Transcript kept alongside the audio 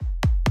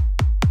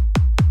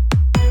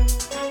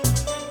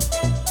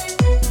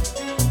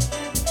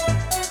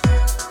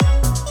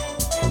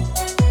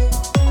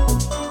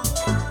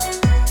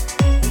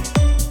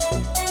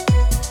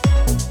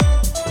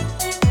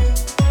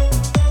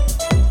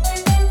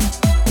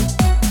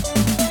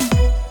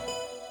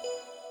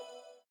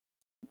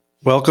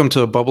Welcome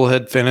to a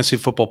Bubblehead Fantasy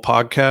Football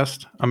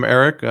Podcast. I'm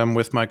Eric. I'm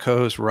with my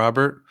co-host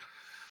Robert.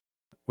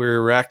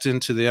 We're racked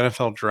into the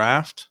NFL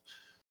draft.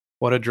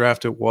 What a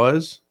draft it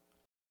was.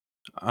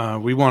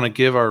 We want to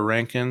give our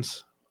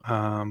rankings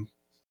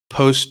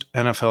post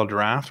NFL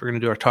draft. We're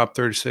going to do our top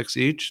 36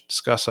 each,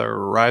 discuss our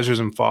risers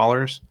and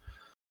fallers.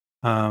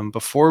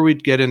 Before we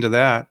get into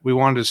that, we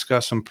want to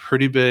discuss some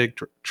pretty big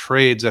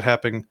trades that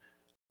happened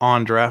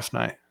on draft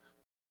night.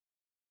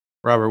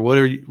 Robert, what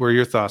were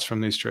your thoughts from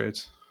these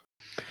trades?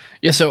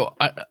 Yeah, so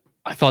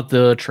I thought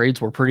the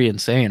trades were pretty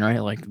insane, right?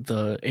 Like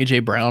the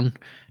AJ Brown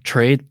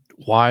trade.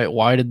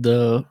 Why did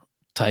the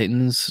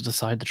Titans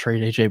decide to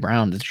trade AJ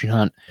Brown? Did you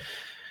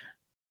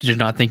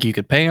not think you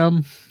could pay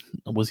him?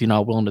 Was he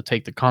not willing to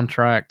take the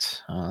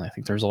contract? I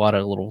think there's a lot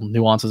of little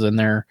nuances in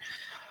there.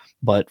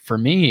 But for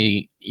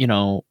me,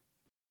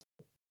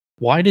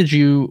 why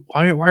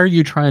are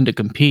you trying to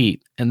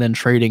compete and then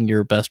trading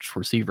your best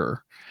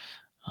receiver?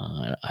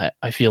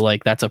 I feel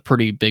like that's a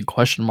pretty big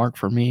question mark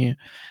for me.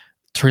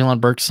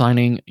 Treylon Burks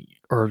signing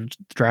or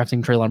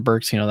drafting Treylon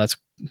Burks, that's,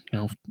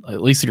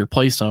 at least you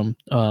replaced him.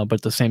 But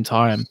at the same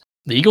time,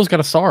 the Eagles got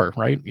a star,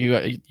 right?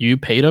 You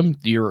paid him.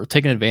 You're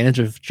taking advantage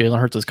of Jalen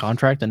Hurts'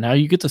 contract, and now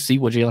you get to see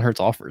what Jalen Hurts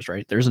offers,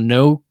 right? There's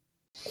no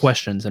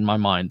questions in my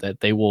mind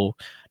that they will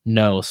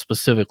know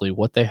specifically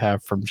what they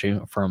have from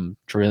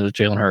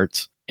Jalen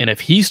Hurts. And if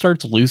he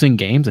starts losing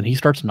games and he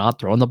starts not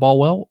throwing the ball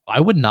well,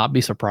 I would not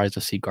be surprised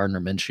to see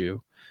Gardner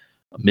Minshew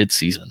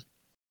mid-season.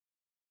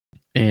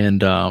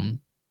 And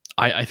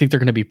I think they're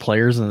going to be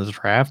players in this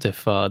draft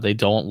if they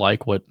don't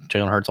like what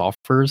Jalen Hurts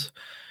offers,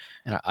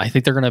 and I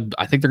think they're going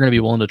to be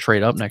willing to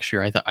trade up next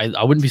year.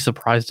 I wouldn't be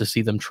surprised to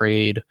see them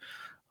trade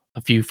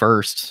a few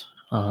firsts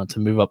to try to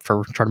move up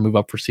for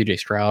CJ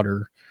Stroud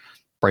or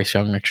Bryce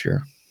Young next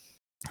year.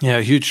 Yeah,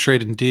 a huge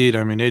trade indeed.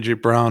 I mean,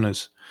 AJ Brown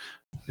is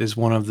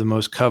one of the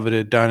most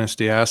coveted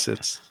dynasty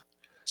assets.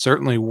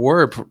 Certainly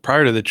were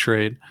prior to the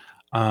trade.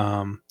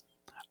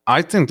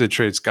 I think the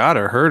trade's got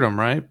to hurt him,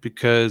 right?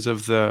 Because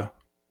of the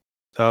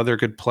other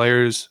good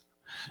players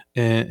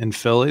in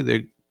Philly.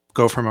 They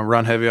go from a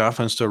run-heavy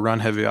offense to a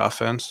run-heavy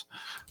offense.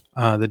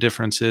 The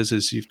difference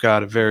is you've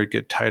got a very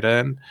good tight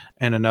end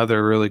and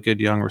another really good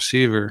young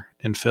receiver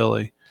in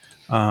Philly.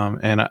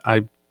 And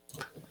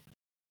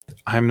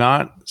I'm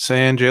not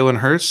saying Jalen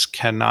Hurts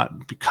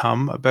cannot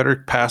become a better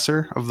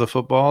passer of the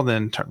football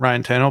than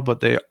Ryan Tannehill, but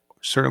they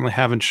certainly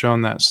haven't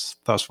shown that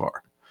thus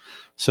far.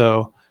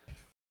 So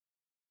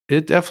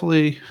it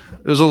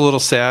was a little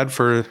sad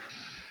for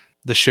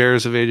the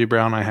shares of AJ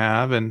Brown I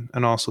have and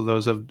also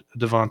those of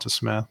Devonta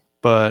Smith.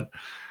 But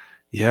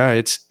yeah,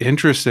 it's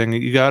interesting.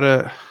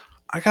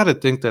 I gotta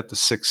think that the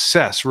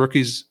success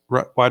rookies,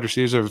 wide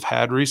receivers have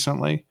had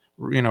recently,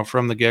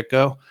 from the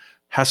get-go,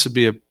 has to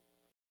be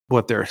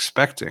what they're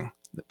expecting.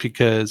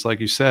 Because like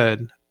you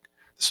said,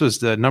 this was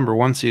the number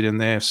one seed in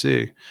the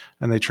AFC,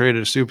 and they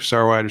traded a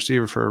superstar wide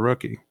receiver for a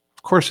rookie.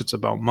 Of course it's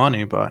about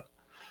money, but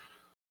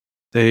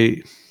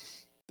they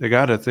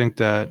got to think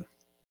that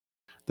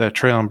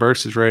Treylon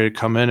Burks is ready to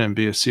come in and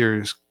be a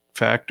serious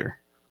factor.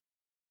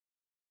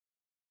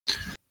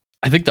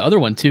 I think the other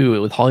one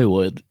too with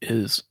Hollywood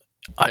is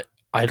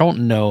I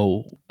don't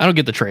know. I don't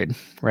get the trade,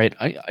 right?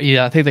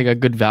 I think they got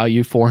good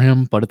value for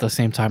him, but at the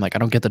same time, like I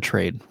don't get the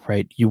trade,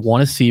 right? You want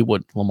to see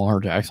what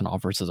Lamar Jackson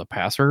offers as a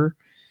passer,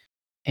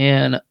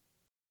 and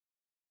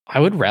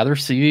I would rather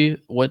see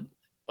what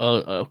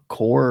a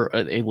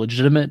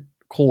legitimate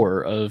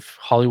core of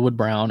Hollywood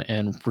Brown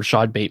and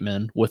Rashad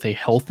Bateman with a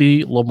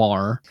healthy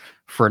Lamar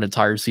for an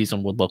entire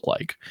season would look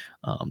like,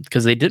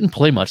 because they didn't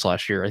play much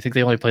last year. I think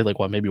they only played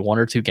maybe one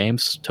or two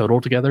games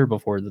total together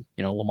before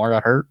Lamar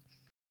got hurt.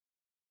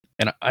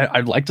 And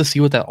I'd like to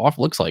see what that off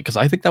looks like, because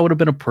I think that would have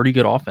been a pretty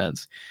good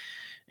offense.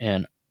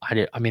 And I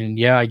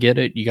get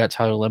it. You got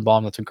Tyler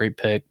Linbaum. That's a great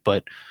pick,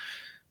 but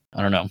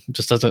I don't know. It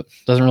just doesn't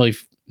really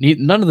need,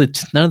 none of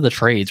the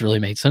trades really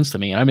made sense to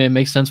me. I mean, it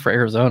makes sense for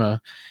Arizona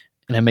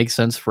and it makes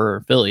sense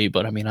for Philly,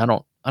 but I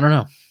don't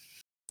know.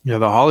 Yeah,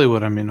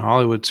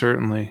 Hollywood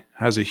certainly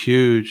has a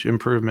huge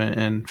improvement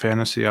in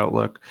fantasy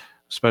outlook,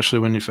 especially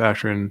when you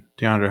factor in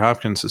DeAndre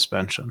Hopkins'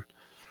 suspension.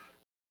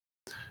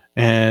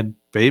 And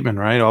Bateman,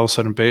 right? All of a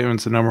sudden,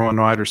 Bateman's the number one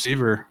wide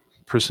receiver,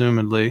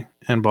 presumably,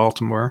 in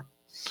Baltimore.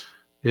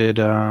 It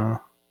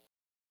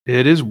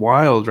is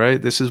wild,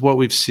 right? This is what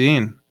we've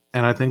seen,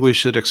 and I think we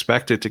should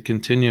expect it to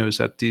continue, is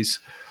that these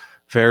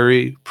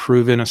very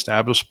proven,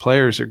 established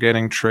players are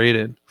getting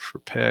traded for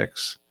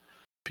picks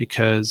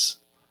because,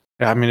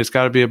 it's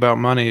got to be about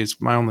money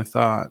is my only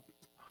thought.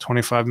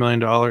 $25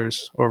 million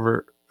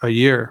over a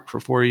year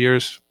for 4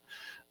 years,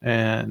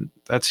 and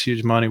that's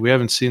huge money. We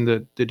haven't seen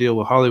the deal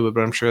with Hollywood,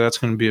 but I'm sure that's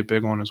going to be a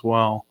big one as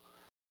well.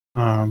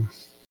 It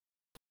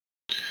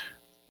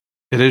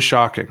is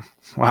shocking.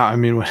 Wow,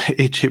 with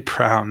AJ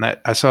Brown,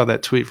 I saw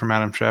that tweet from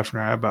Adam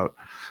Schefter, I about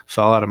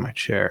fell out of my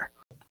chair.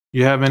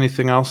 You have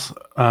anything else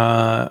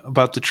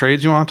about the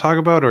trades you want to talk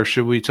about, or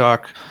should we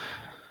talk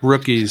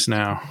rookies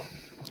now?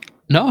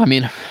 No,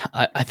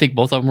 I think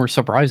both of them were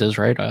surprises,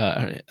 right?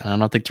 I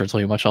don't think there's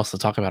really much else to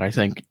talk about. I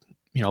think,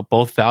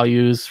 both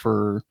values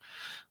for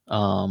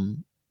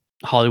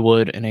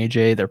Hollywood and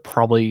AJ's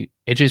probably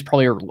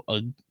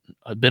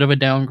a bit of a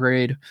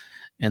downgrade,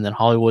 and then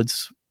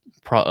Hollywood's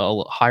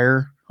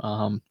higher.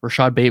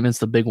 Rashad Bateman's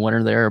the big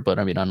winner there, but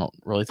I mean, I don't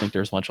really think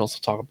there's much else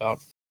to talk about.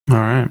 All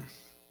right.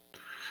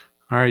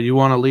 You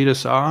want to lead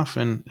us off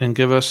and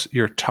give us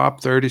your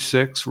top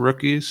 36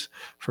 rookies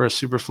for a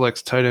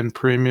Superflex tight end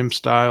premium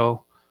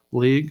style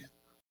league?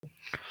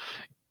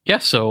 Yeah,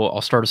 so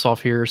I'll start us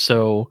off here.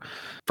 So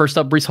first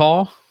up, Breece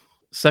Hall.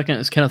 Second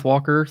is Kenneth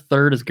Walker.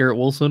 Third is Garrett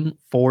Wilson.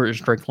 4 is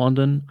Drake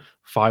London.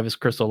 5 is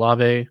Chris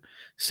Olave.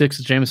 6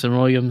 is Jameson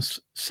Williams.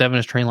 7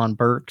 is Treylon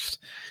Burks.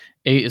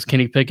 8 is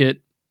Kenny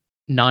Pickett.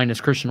 9 is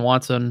Christian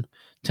Watson.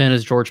 10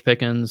 is George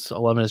Pickens.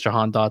 11 is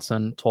Jahan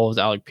Dotson. 12 is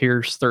Alec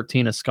Pierce.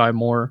 13 is Sky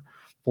Moore.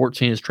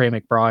 14 is Trey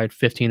McBride.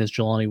 15 is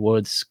Jelani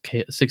Woods.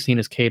 16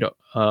 is Cade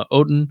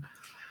Oden.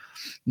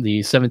 The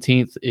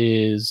 17th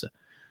is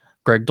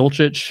Greg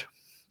Dulcich.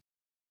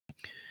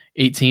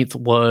 18th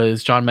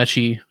was John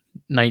Mechie.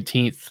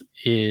 19th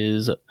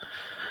is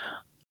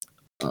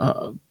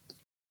Wandale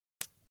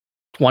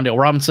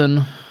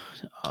Robinson.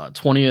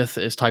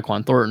 20th is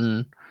Tyquan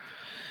Thornton.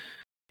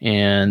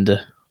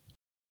 And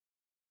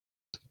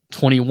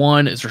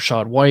 21 is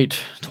Rashad White.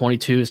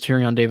 22 is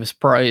Tyrion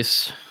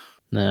Davis-Price.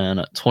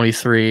 Then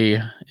 23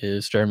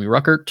 is Jeremy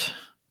Ruckert.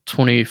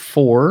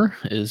 24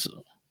 is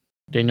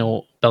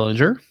Daniel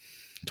Bellinger.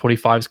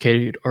 25 is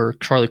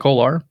Charlie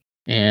Kolar.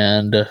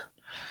 And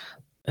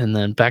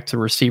then back to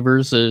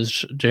receivers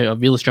is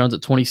Velus Jones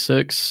at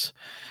 26,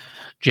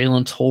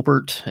 Jalen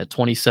Tolbert at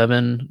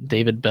 27,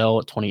 David Bell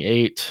at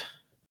 28,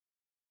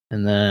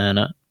 and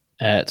then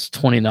at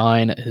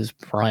 29 is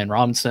Brian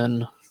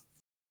Robinson.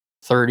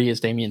 30 is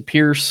Damian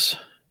Pierce,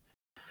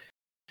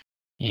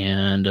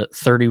 and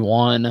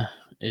 31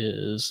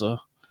 is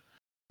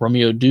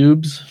Romeo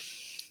Dubes.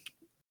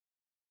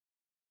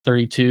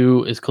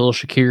 32 is Khalil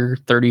Shakir.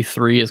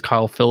 33 is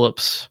Kyle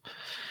Phillips.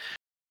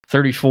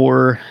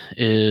 34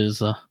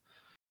 is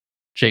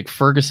Jake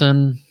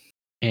Ferguson,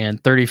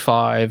 and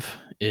 35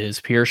 is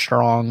Pierre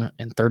Strong,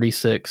 and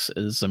 36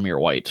 is Zamir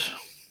White.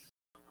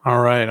 All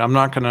right. I'm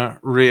not going to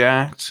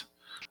react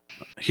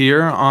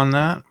here on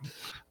that,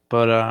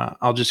 but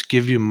I'll just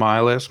give you my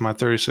list, my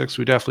 36.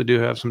 We definitely do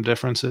have some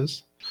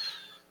differences.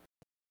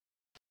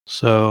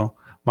 So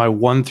my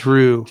 1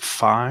 through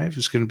 5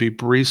 is going to be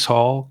Breece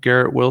Hall,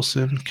 Garrett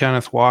Wilson,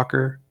 Kenneth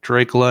Walker,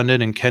 Drake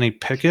London, and Kenny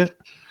Pickett.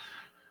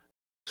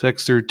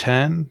 6 through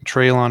 10,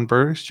 Treylon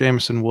Burks,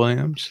 Jameson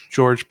Williams,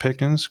 George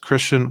Pickens,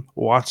 Christian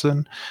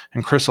Watson,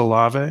 and Chris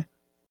Olave.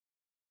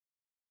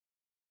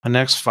 The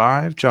next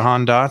 5,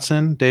 Jahan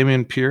Dotson,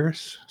 Damian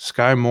Pierce,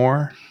 Sky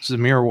Moore,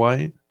 Zamir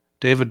White,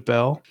 David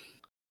Bell.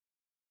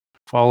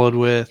 Followed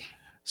with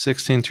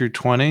 16 through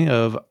 20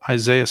 of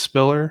Isaiah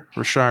Spiller,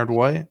 Rashard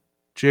White,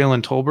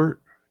 Jalen Tolbert,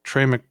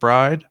 Trey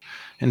McBride,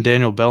 and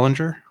Daniel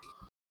Bellinger.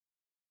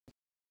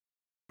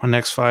 My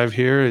next 5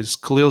 here is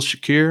Khalil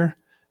Shakir,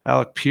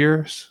 Alec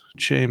Pierce,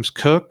 James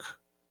Cook,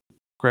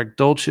 Greg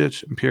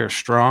Dulcich, and Pierre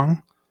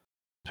Strong.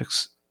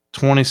 Picks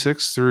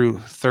 26 through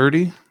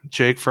 30,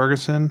 Jake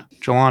Ferguson,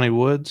 Jelani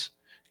Woods,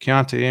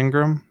 Keontae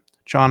Ingram,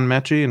 John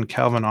Mechie, and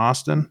Calvin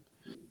Austin.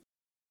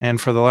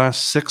 And for the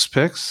last 6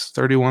 picks,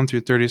 31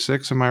 through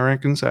 36 in my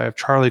rankings, I have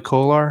Charlie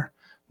Kolar,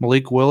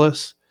 Malik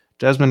Willis,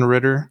 Desmond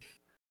Ridder,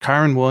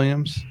 Kyron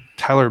Williams,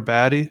 Tyler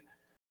Batty,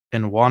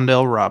 and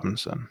Wandale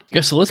Robinson.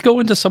 Yeah, so let's go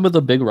into some of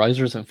the big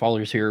risers and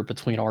fallers here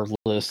between our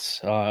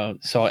lists.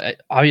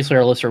 Obviously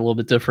our lists are a little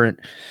bit different,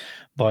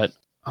 but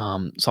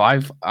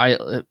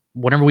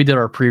whenever we did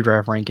our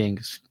pre-draft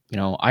rankings,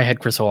 I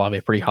had Chris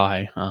Olave pretty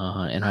high,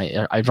 and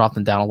I dropped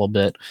them down a little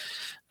bit.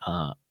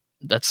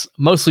 That's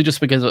mostly just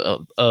because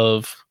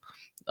of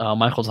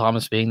Michael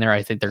Thomas being there.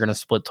 I think they're going to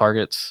split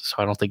targets, so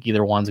I don't think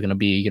either one's going to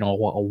be a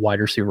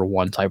wide receiver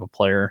 1 type of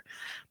player.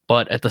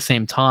 But at the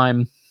same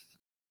time,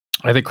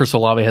 I think Chris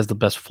Olave has the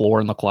best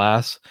floor in the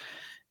class,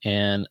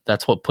 and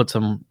that's what puts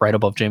him right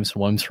above Jameson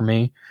Williams for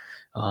me.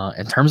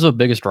 In terms of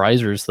biggest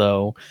risers,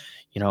 though,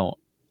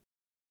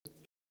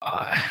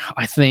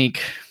 I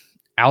think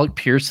Alec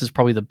Pierce is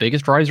probably the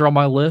biggest riser on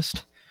my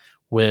list,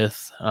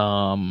 with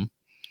Jelani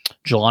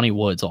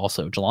Woods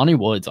also. Jelani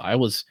Woods,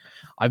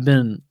 I've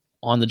been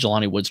on the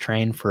Jelani Woods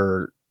train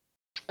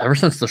ever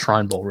since the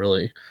Shrine Bowl,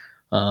 really.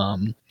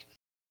 And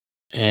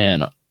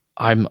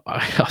I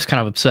was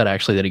kind of upset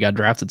actually that he got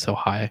drafted so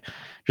high,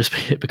 just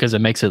because it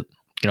makes it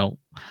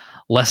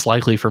less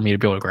likely for me to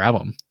be able to grab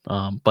him.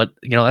 But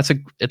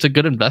it's a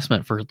good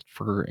investment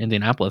for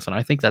Indianapolis, and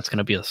I think that's going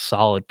to be a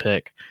solid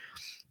pick.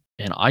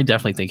 And I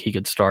definitely think he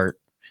could start,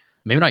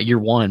 maybe not year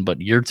 1, but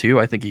year 2.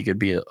 I think he could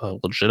be a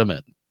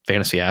legitimate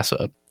fantasy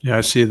asset. Yeah,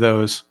 I see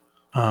those.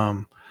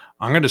 I'm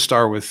going to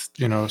start with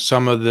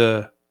some of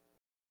the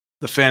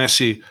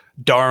fantasy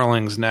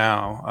darlings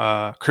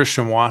now.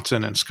 Christian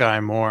Watson and Sky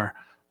Moore.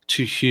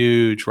 2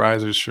 huge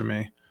risers for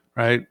me,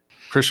 right?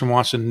 Christian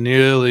Watson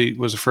nearly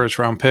was a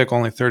first-round pick,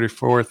 only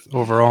 34th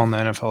overall in the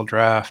NFL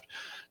draft,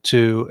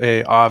 to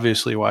a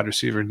obviously wide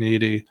receiver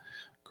needy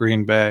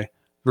Green Bay.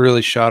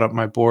 Really shot up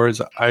my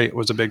boards. I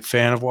was a big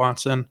fan of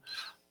Watson.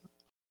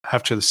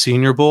 After the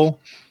Senior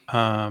Bowl,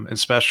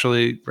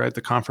 especially right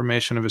the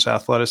confirmation of his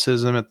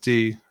athleticism at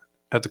the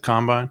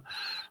combine.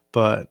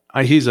 But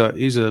he's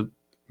a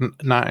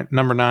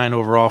number 9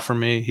 overall for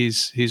me.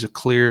 He's a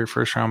clear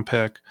first round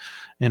pick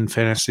in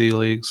fantasy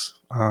leagues.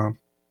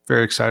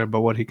 Very excited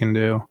about what he can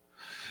do.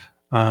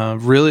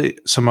 Really,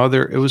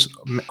 it was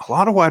a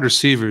lot of wide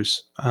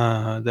receivers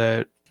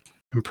that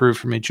improved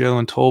for me.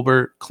 Jalen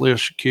Tolbert, Khalil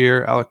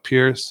Shakir, Alec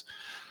Pierce.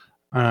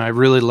 I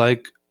really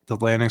like the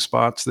landing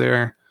spots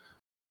there.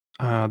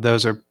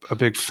 Those are a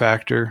big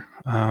factor.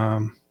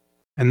 And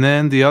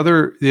then the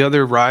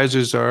other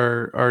risers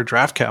are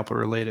draft capital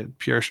related.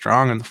 Pierre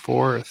Strong in the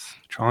 4th,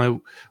 Charlie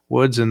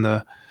Woods in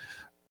the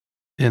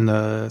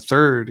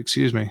 3rd.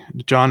 Excuse me,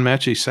 John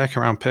Mechie 2nd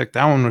round pick.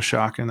 That one was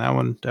shocking. That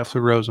one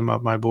definitely rose him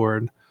up my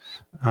board.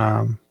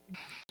 Those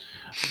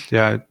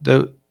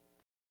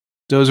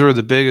are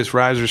the biggest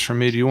risers for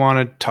me. Do you want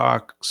to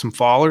talk some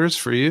fallers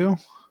for you?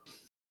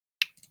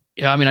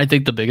 Yeah, I mean, I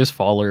think the biggest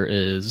faller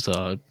is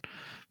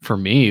for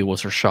me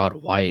was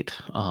Rachaad White.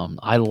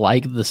 I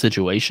like the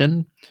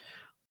situation,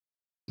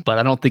 but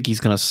I don't think he's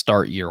going to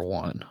start year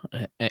 1.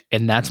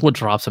 And that's what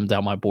drops him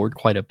down my board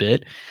quite a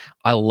bit.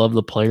 I love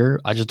the player.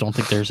 I just don't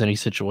think there's any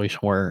situation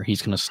where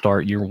he's going to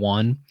start year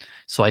 1.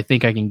 So I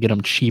think I can get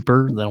him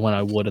cheaper than what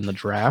I would in the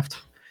draft.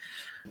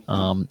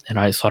 And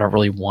I don't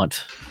really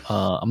want,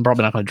 I'm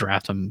probably not going to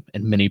draft him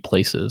in many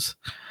places.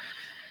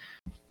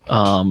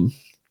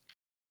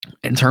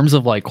 In terms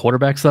of like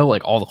quarterbacks, though,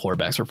 like all the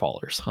quarterbacks are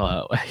fallers.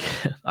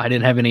 I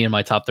didn't have any in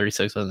my top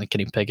 36 other than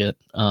Kenny Pickett.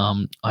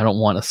 I don't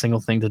want a single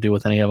thing to do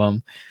with any of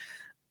them.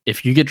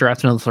 If you get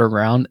drafted in the 3rd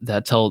round,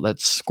 that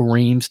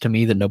screams to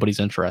me that nobody's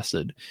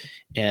interested.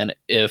 And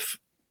if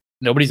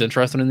nobody's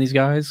interested in these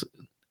guys,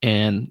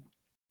 and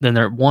then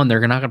they're probably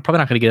not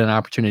going to get an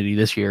opportunity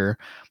this year.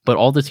 But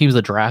all the teams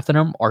that drafted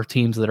them are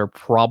teams that are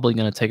probably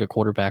going to take a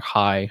quarterback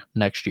high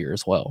next year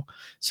as well.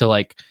 So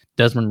like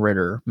Desmond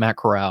Ridder, Matt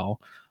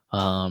Corral,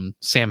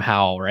 Sam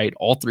Howell, right?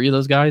 All 3 of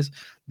those guys,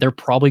 they're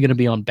probably going to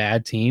be on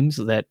bad teams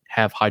that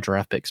have high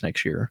draft picks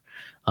next year.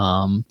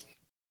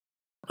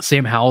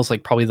 Sam Howell's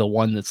like probably the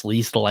one that's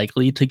least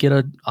likely to get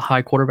a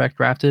high quarterback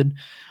drafted.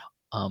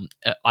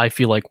 I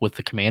feel like with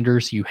the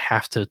Commanders, you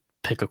have to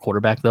pick a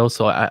quarterback though.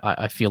 So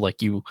I feel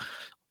like you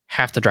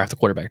have to draft a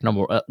quarterback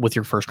with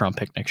your 1st round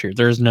pick next year.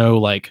 There's no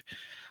like,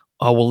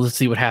 oh, well, let's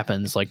see what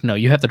happens. Like, no,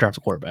 you have to draft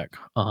a quarterback.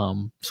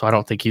 So I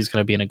don't think he's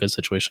going to be in a good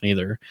situation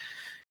either.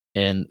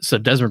 And so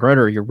Desmond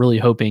Ridder, you're really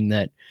hoping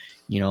that,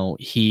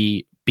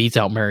 he beats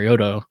out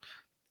Mariota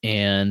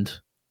and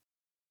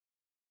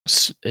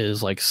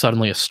is like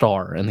suddenly a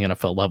star in the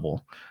NFL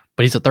level.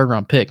 But he's a 3rd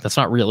round pick. That's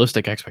not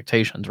realistic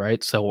expectations,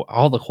 right? So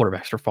all the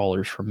quarterbacks are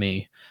fallers for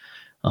me.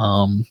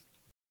 And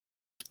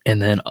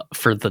then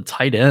for the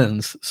tight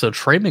ends, so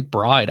Trey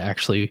McBride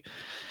actually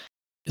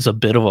is a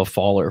bit of a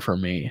faller for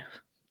me.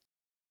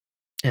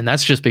 And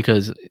that's just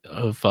because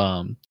of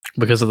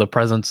the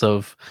presence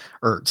of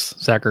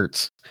Zach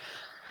Ertz.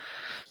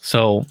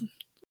 So,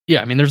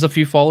 yeah, I mean, there's a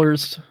few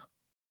fallers.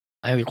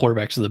 I think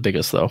quarterbacks are the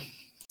biggest, though.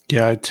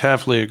 Yeah, I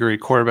definitely agree.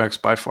 Quarterbacks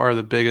by far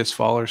the biggest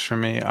fallers for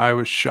me. I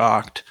was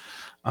shocked.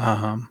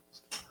 I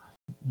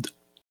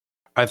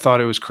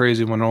thought it was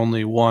crazy when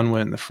only one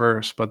went in the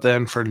 1st, but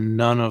then for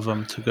none of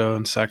them to go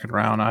in 2nd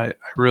round,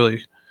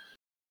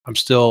 I'm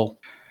still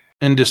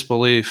in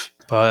disbelief.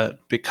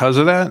 But because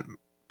of that,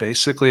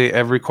 basically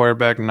every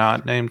quarterback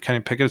not named Kenny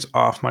Pickett is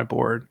off my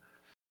board.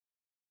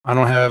 I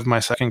don't have my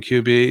 2nd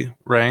QB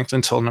ranked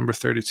until number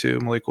 32,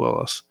 Malik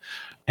Willis.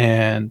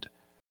 And,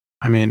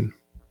 I mean,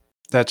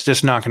 that's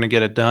just not going to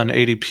get it done.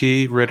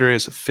 ADP, Ridder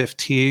is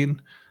 15,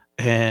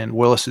 and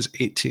Willis is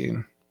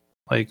 18.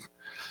 Like,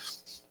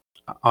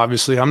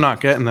 obviously, I'm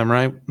not getting them,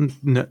 right?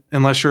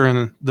 Unless you're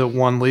in the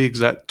one leagues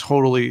that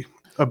totally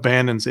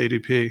abandons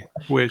ADP,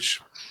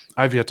 which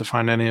I've yet to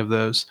find any of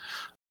those.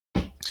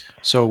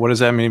 So what does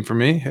that mean for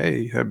me?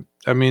 Hey,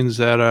 that means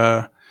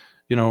that,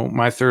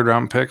 my 3rd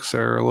round picks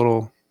are a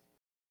little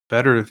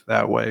better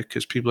that way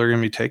because people are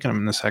going to be taking them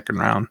in the 2nd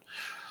round.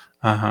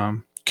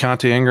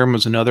 Keontae Ingram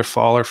was another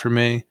faller for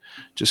me.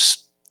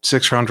 Just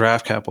 6th round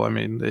draft capital. I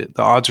mean,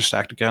 the odds are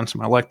stacked against him.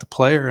 I like the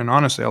player, and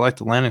honestly, I like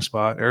the landing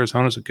spot.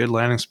 Arizona's a good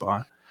landing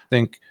spot. I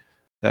think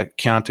that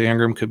Keontae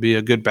Ingram could be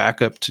a good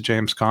backup to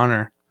James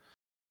Conner.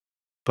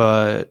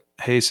 But,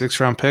 hey, 6th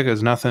round pick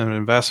is nothing of an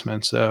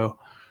investment, so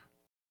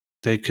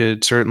they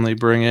could certainly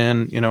bring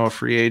in, a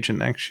free agent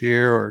next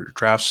year or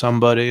draft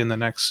somebody in the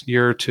next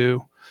year or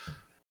 2.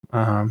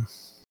 The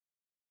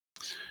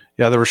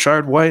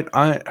Rachaad White,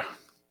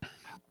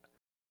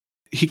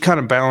 he kind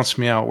of balanced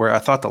me out where I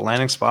thought the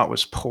landing spot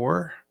was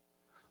poor,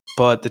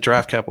 but the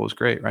draft capital was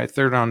great, right?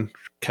 3rd round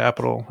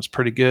capital was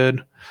pretty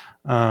good.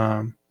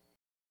 The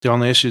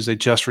only issue is they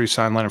just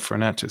re-signed Leonard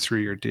Fournette to a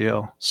 3-year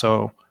deal.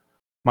 So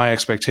my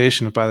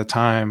expectation is by the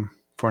time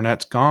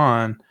Fournette's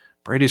gone,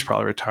 Brady's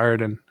probably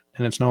retired and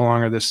it's no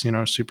longer this,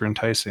 super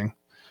enticing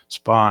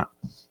spot.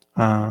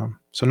 So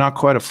not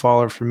quite a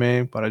faller for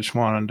me, but I just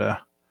wanted to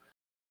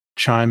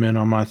chime in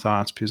on my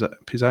thoughts because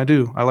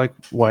I like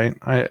White.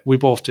 We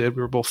both did.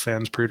 We were both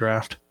fans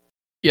pre-draft.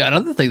 Yeah,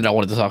 another thing that I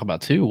wanted to talk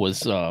about too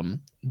was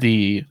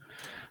the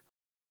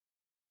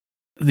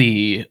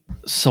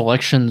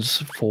selections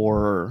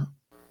for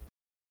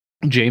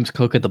James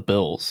Cook at the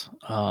Bills.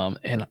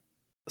 And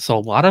so a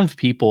lot of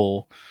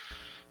people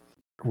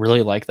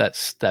really like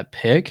that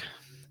pick,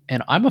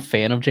 and I'm a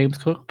fan of James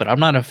Cook, but I'm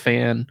not a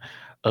fan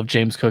of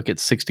James Cook at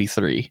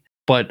 63.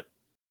 But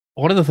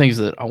one of the things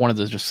that I wanted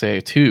to just say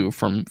too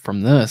from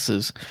this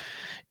is,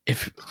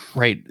 if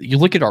right, you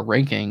look at our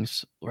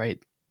rankings, right,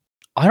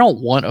 I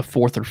don't want a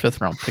 4th or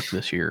 5th round pick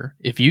this year.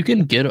 If you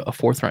can get a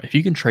 4th round, if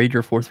you can trade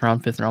your 4th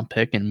round, 5th round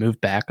pick and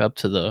move back up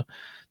to the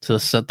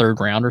set 3rd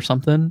round or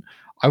something,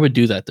 I would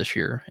do that this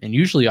year. And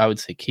usually I would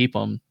say keep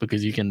them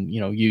because you can,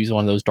 use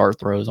one of those dart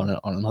throws on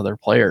another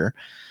player.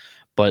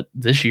 But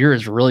this year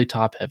is really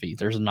top heavy.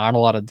 There's not a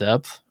lot of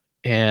depth,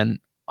 and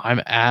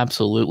I'm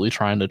absolutely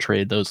trying to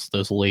trade those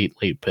late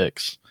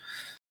picks.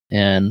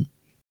 And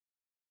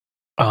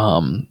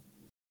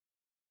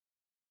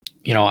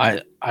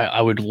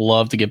I would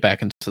love to get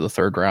back into the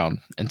 3rd round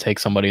and take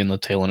somebody in the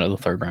tail end of the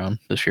 3rd round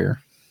this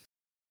year.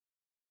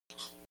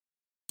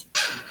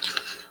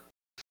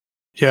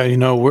 Yeah,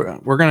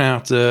 we're gonna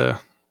have to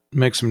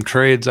make some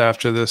trades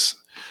after this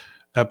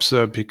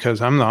episode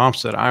because I'm the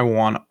opposite. I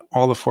want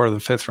all the 4th and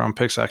 5th round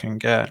picks I can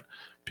get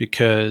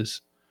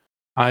because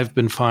I've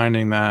been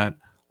finding that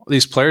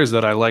these players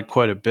that I like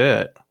quite a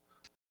bit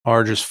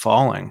are just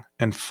falling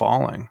and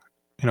falling.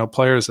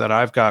 Players that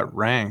I've got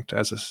ranked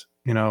as a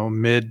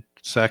mid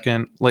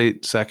second,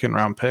 late second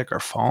round pick are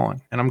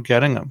falling, and I'm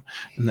getting them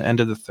in the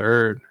end of the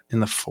 3rd, in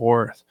the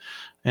 4th,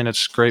 and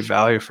it's great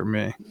value for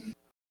me.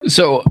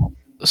 So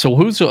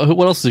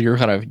what else is your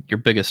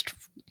biggest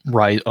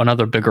rise,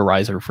 another bigger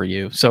riser for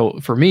you? So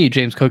for me,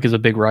 James Cook is a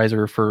big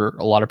riser for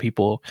a lot of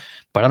people,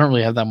 but I don't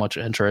really have that much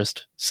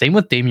interest. Same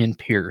with Dameon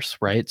Pierce,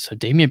 right? So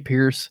Dameon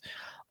Pierce,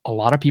 a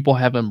lot of people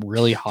have him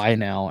really high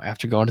now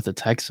after going to the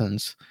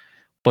Texans.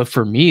 But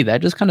for me,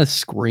 that just kind of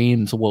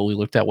screams what we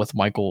looked at with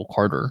Michael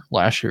Carter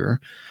last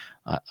year.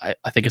 I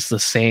think it's the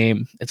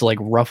same. It's like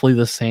roughly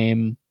the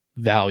same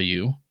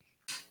value.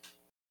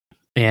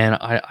 And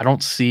I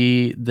don't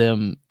see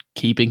them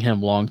keeping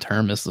him long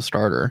term as the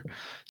starter.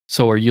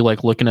 So are you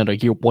like looking at a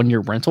 1 year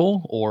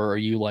rental, or are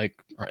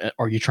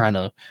you trying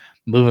to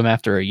move him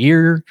after a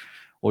year?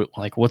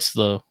 Like what's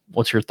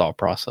your thought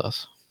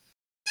process?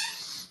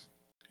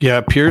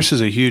 Yeah, Pierce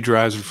is a huge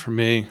riser for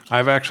me.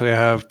 I've actually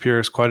have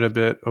Pierce quite a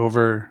bit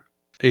over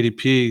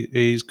ADP.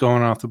 He's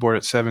going off the board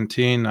at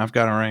 17. I've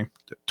got him ranked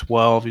at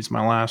 12. He's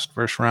my last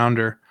first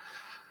rounder.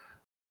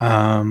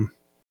 I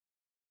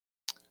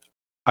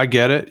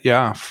get it.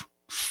 Yeah.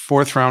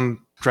 4th round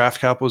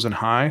draft cap wasn't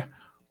high,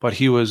 but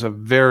he was a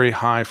very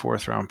high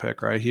 4th round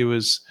pick, right? He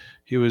was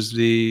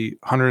the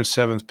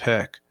 107th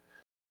pick.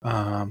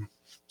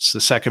 It's the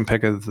 2nd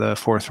pick of the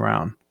 4th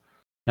round.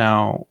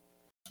 Now,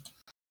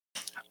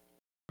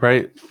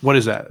 right, what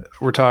is that?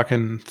 We're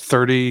talking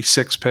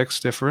 36 picks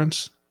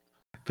difference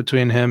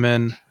between him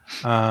and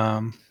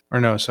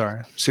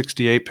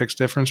 68 picks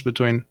difference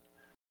between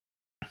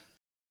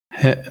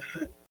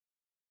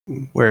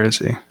where is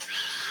he?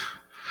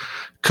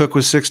 Cook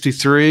was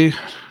 63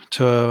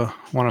 to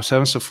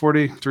 107, so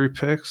 43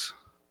 picks,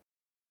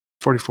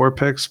 44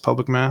 picks,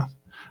 public math.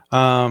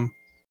 Yeah,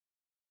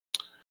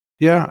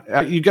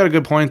 you got a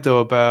good point though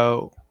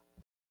about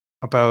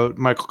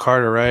Michael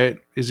Carter, right?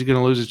 Is he going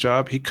to lose his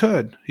job? He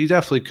could. He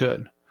definitely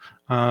could.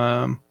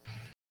 My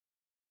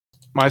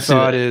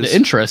thought is the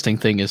interesting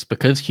thing is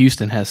because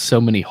Houston has so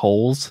many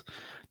holes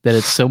that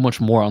it's so much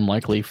more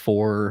unlikely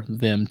for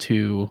them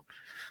to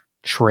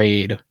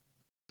trade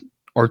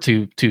or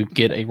to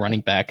get a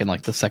running back in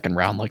like the 2nd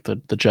round like the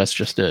Jets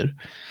just did,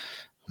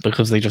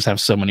 because they just have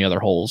so many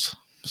other holes.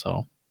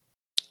 So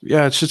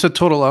yeah, it's just a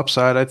total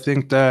upside. I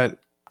think that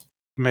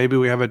maybe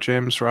we have a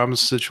James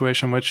Robinson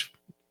situation, which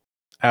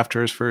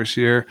after his first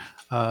year,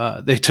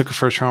 they took a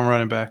 1st round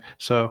running back.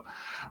 So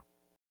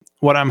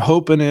what I'm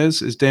hoping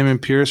is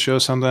Dameon Pierce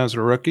shows something as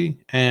a rookie,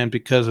 and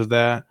because of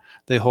that,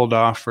 they hold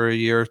off for a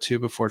year or two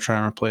before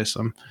trying to replace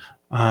him.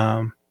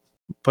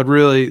 But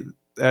really,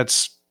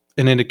 that's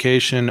an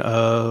indication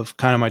of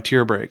kind of my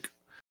tier break,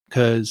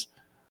 because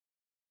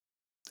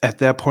at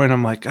that point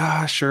I'm like,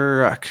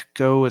 sure, I could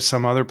go with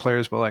some other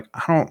players, but like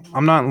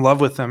I'm not in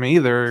love with them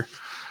either.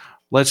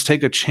 Let's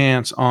take a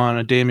chance on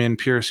a Dameon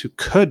Pierce who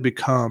could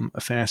become a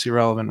fantasy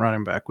relevant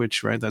running back,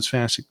 which, right, that's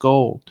fantasy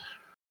gold.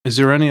 Is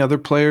there any other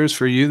players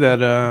for you that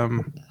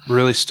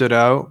really stood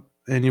out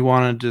and you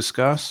want to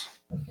discuss?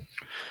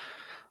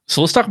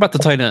 So let's talk about the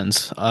tight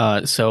ends.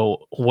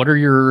 So what are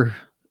your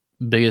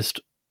biggest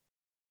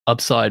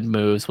upside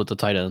moves with the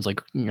tight ends?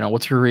 Like,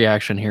 what's your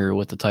reaction here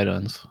with the tight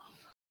ends?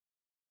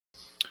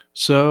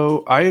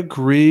 So I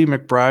agree.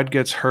 McBride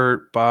gets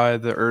hurt by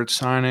the Ertz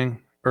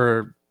signing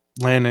or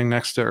landing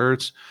next to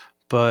Ertz,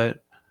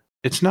 but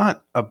it's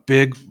not a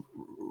big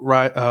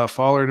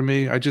faller to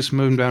me. I just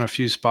moved him down a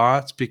few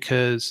spots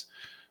because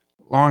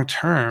long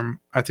term,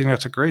 I think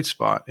that's a great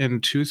spot.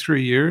 In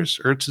 2-3 years,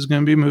 Ertz is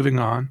going to be moving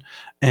on,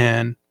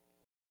 and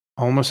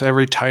almost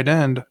every tight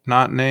end,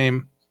 not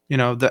name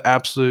the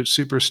absolute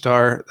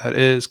superstar that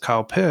is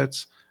Kyle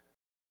Pitts,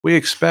 we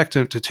expect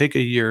him to take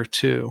a year or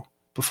two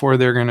before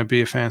they're going to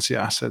be a fancy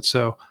asset.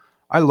 So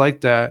I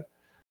like that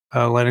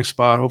landing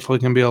spot. Hopefully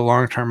it can be a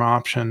long-term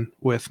option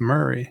with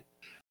Murray.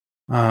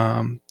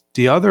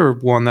 The other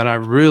one that I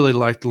really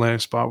liked the landing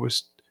spot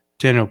was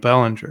Daniel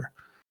Bellinger,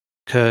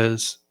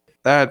 because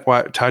that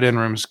tight end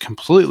room is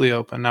completely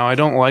open. Now, I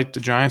don't like the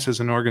Giants as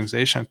an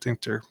organization. I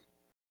think they're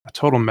a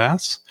total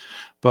mess.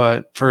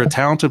 But for a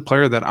talented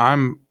player that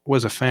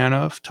was a fan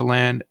of to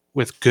land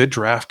with good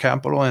draft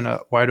capital in a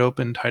wide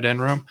open tight end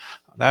room,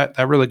 that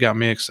really got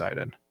me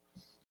excited.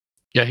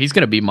 Yeah, he's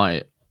gonna be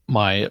my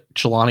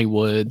Jelani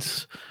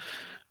Woods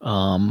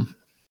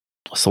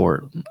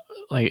sort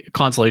like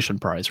consolation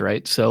prize,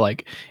 right? So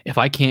like if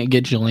I can't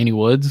get Jelani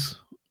Woods,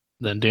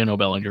 then Daniel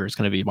Bellinger is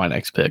gonna be my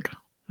next pick.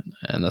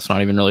 And that's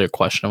not even really a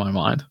question in my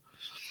mind.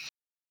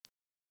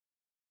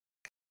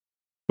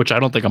 Which I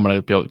don't think I'm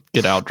gonna be able to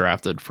get out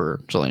drafted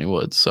for Jelani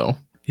Woods. So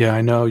yeah,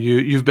 I know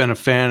you've been a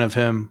fan of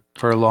him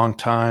for a long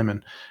time,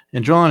 and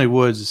Jelani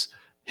Woods,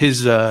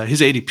 his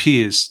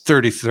ADP is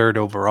 33rd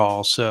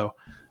overall. So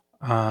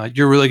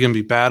you're really going to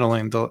be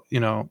battling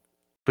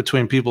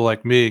between people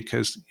like me,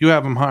 because you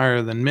have him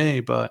higher than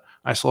me, but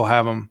I still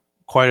have him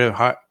quite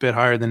a bit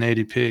higher than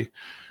ADP.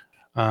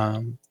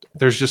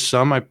 There's just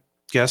some, I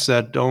guess,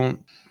 that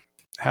don't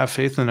have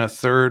faith in a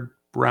third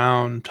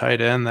round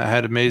tight end that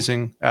had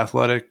amazing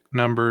athletic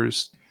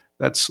numbers.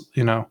 That's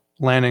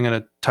landing in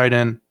a tight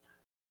end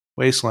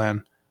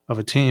wasteland of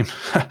a team.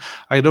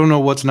 I don't know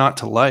what's not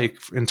to like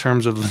in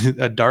terms of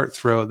a dart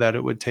throw that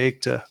it would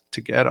take to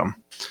get him.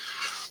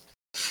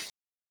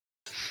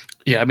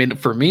 Yeah, I mean,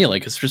 for me,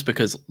 like, it's just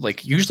because,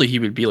 like, usually he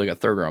would be like a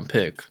third round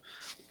pick,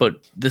 but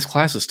this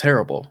class is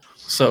terrible.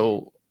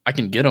 So I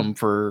can get him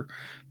for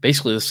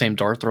basically the same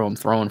dart throw I'm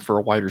throwing for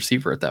a wide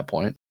receiver at that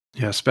point.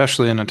 Yeah,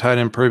 especially in a tight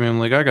end premium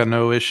league. I got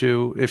no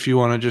issue if you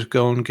want to just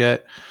go and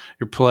get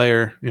your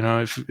player.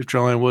 If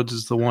Jelani Woods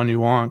is the one you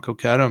want, go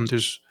get him.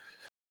 There's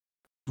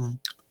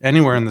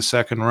anywhere in the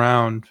second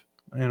round,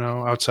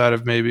 outside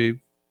of maybe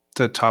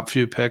the top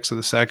few picks of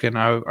the second,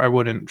 I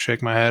wouldn't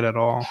shake my head at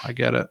all. I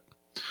get it.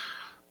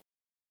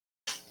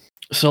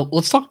 So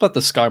let's talk about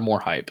the Sky Moore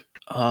hype.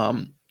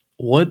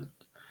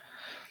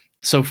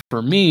 So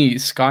for me,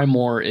 Sky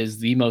Moore is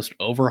the most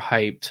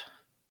overhyped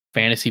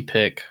fantasy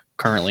pick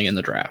currently in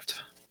the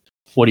draft.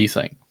 What do you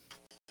think?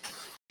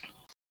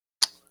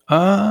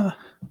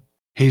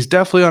 He's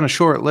definitely on a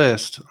short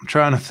list. I'm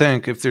trying to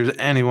think if there's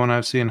anyone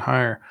I've seen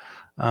higher.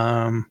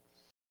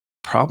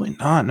 Probably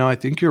not. No, I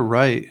think you're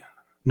right.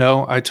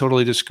 No, I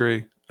totally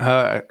disagree.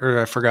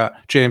 I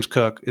forgot. James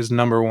Cook is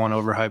number one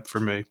overhyped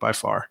for me by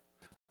far.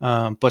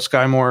 But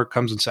Sky Moore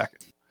comes in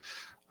second.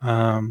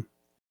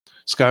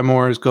 Sky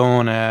Moore is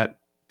going at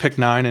pick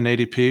 9 in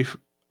ADP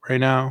right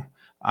now.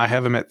 I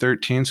have him at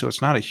 13, so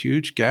it's not a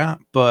huge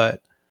gap,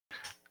 but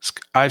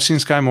I've seen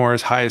Sky Moore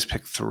as high as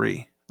pick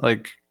 3.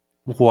 Like,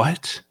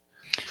 what?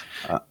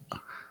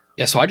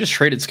 Yeah, so I just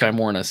traded Sky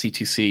Moore in a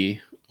CTC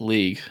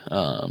league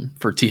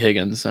for T.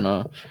 Higgins, and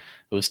it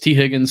was T.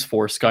 Higgins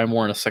for Sky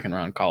Moore in a second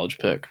round college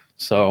pick.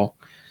 So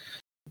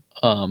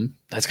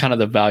that's kind of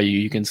the value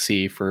you can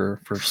see for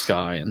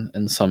Sky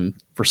and some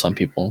for some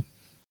people.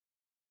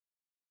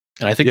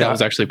 And I think that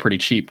was actually pretty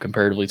cheap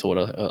comparatively to what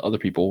other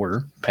people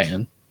were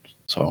paying.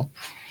 So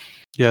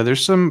yeah,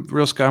 there's some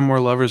real Sky Moore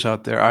lovers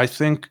out there. I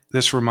think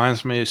this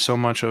reminds me so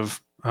much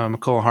of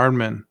McCole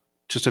Hardman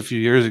just a few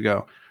years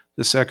ago.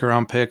 The second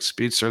round pick,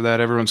 speedster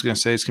that everyone's going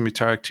to say it's going to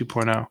be Tyreek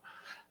 2.0.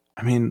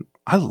 I mean,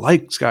 I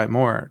like Sky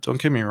Moore.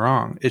 Don't get me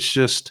wrong. It's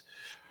just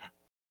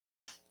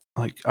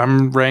like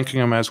I'm ranking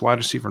him as wide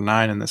receiver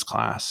 9 in this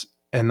class,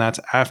 and that's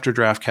after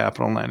draft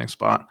capital and landing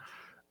spot.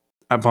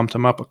 I bumped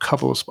him up a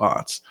couple of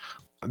spots.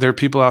 There are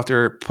people out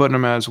there putting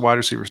him as wide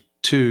receiver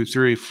 2,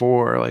 3,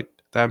 4. Like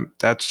that.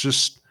 That's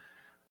just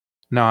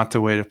not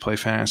the way to play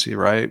fantasy,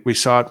 right? We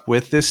saw it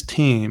with this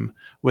team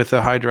with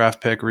a high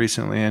draft pick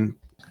recently in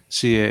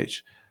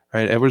CH.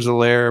 Right,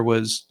 Edwards-Helaire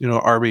was,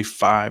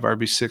 RB5,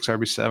 RB6,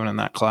 RB7 in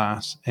that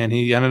class, and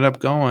he ended up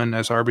going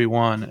as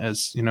RB1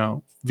 as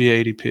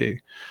via ADP.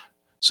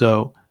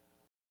 So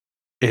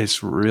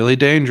it's really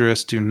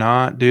dangerous. Do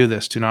not do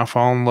this. Do not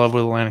fall in love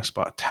with a landing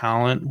spot.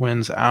 Talent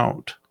wins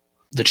out.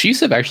 The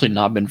Chiefs have actually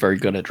not been very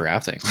good at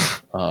drafting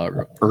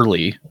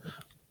early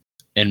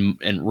in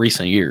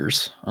recent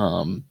years.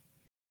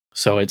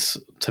 So it's,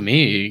 to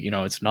me,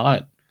 it's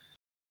not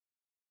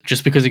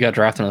just because he got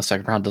drafted in the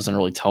second round doesn't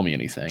really tell me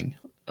anything.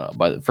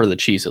 For the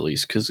Chiefs, at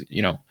least, because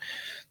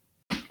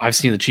I've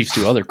seen the Chiefs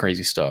do other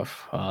crazy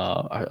stuff.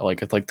 I like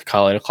the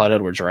Clyde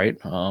Edwards, right?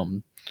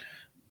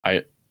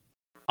 I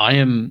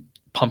am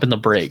pumping the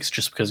brakes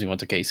just because he went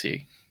to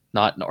KC,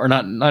 not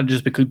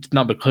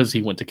because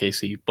he went to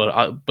KC,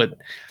 but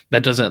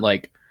that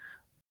doesn't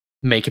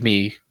make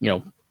me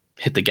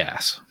hit the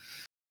gas.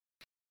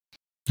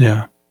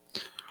 Yeah.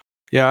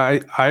 Yeah,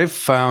 I've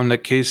found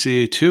that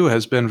KC too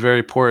has been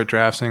very poor at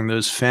drafting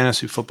those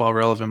fantasy football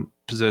relevant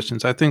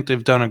positions. I think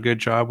they've done a good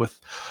job with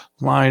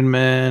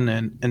linemen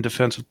and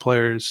defensive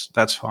players.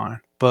 That's fine.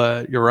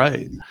 But you're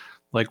right.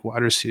 like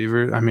wide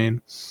receiver. I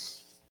mean,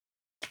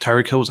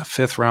 Tyreek Hill was a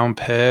 5th round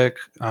pick.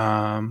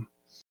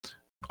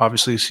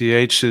 Obviously,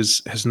 CH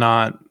has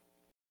not,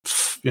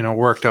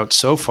 worked out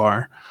so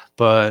far,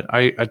 but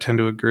I tend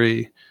to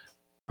agree.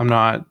 I'm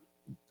not.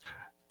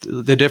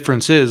 The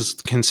difference is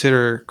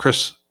consider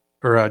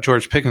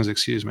George Pickens,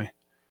 excuse me.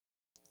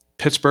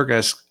 Pittsburgh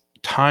has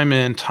time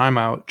in, time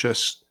out,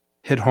 just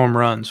hit home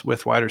runs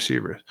with wide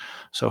receivers.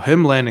 So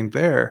him landing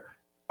there,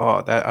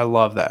 that I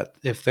love that.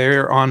 If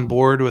they're on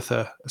board with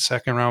a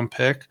 2nd round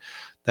pick,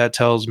 that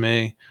tells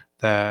me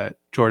that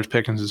George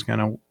Pickens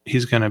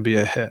he's gonna be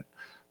a hit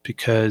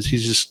because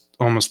he's just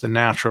almost the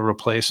natural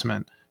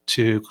replacement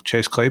to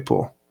Chase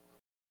Claypool.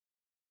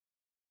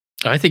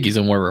 I think he's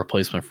a more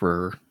replacement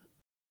for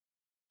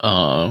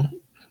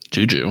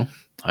Juju.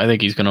 I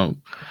think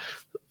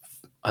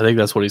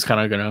that's what he's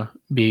kind of gonna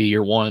be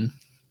year one.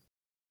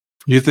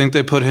 You think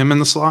they put him in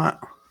the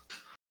slot?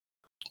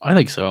 I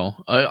think so.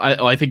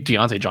 I think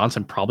Deontay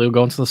Johnson probably will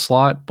go into the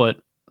slot, but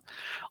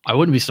I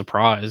wouldn't be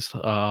surprised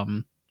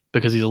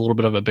because he's a little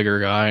bit of a bigger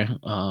guy.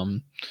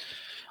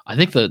 I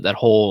think that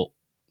whole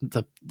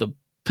the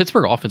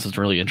Pittsburgh offense is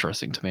really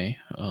interesting to me.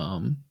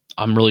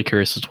 I'm really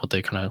curious as to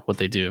what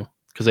they do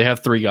because they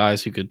have 3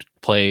 guys who could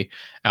play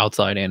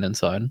outside and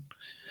inside.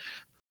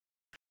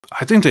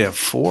 I think they have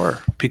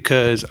 4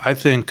 because I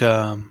think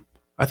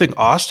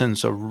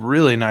Austin's a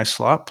really nice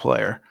slot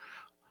player.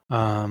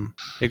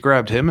 They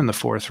grabbed him in the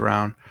 4th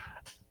round.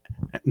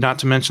 Not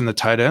to mention the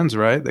tight ends,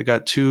 right? They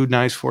got 2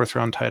 nice 4th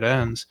round tight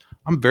ends.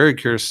 I'm very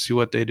curious to see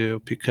what they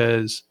do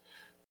because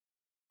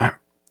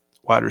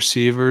wide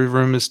receiver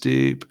room is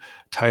deep,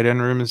 tight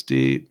end room is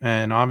deep,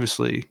 and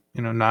obviously,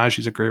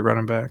 Najee's a great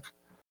running back.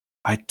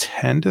 I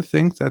tend to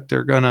think that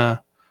they're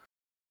gonna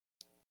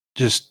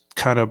just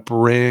kind of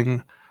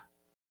bring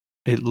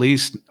at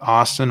least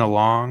Austin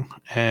along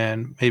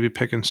and maybe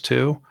Pickens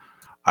too.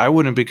 I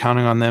wouldn't be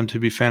counting on them to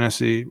be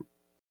fantasy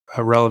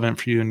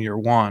relevant for you in year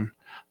 1.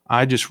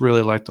 I just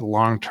really like the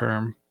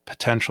long-term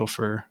potential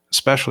for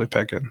especially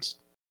Pickens.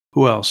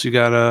 Who else? You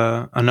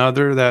got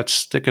another that's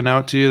sticking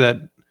out to you that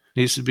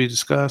needs to be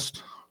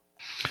discussed?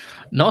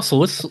 No, so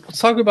let's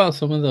talk about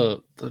some of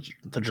the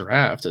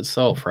draft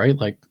itself, right?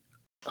 Like,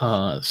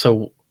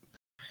 so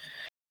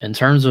in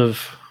terms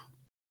of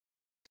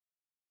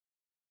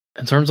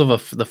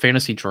the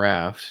fantasy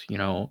draft,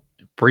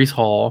 Breece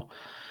Hall.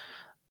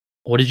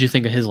 What did you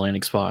think of his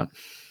landing spot?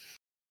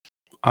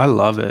 I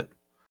love it.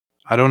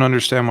 I don't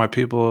understand why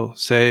people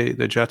say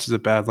the Jets is a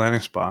bad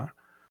landing spot.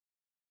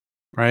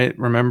 Right?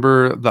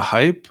 Remember the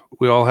hype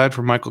we all had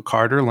for Michael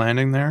Carter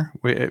landing there?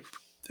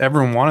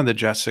 Everyone wanted the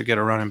Jets to get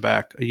a running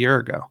back a year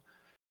ago.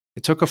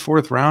 It took a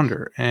 4th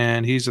rounder,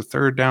 and he's a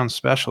 3rd down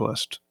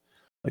specialist.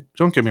 Like,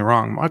 don't get me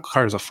wrong, Michael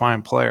Carter's a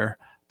fine player,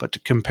 but to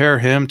compare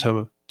him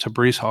to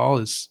Breece Hall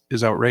is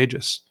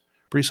outrageous.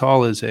 Breece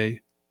Hall is a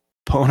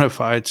bona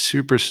fide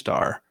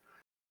superstar.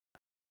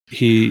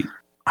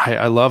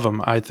 I love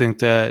him. I think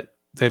that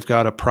they've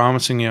got a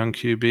promising young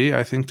QB.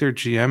 I think their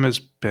GM has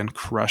been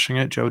crushing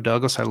it. Joe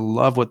Douglas, I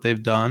love what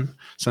they've done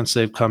since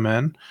they've come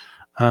in.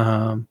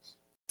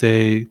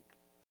 They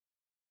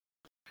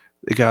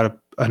got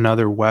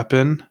another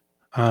weapon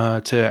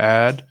to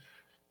add.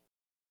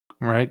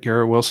 Right,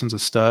 Garrett Wilson's a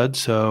stud,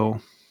 so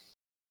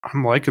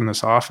I'm liking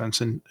this offense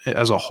and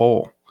as a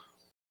whole.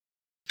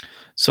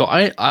 So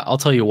I'll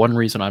tell you one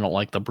reason I don't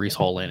like the Breece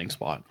Hall landing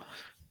spot.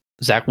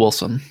 Zach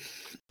Wilson.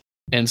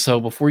 And so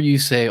before you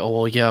say, oh,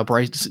 well, yeah,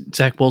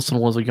 Zach Wilson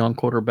was a young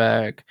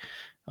quarterback,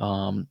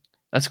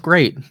 that's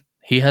great.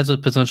 He has a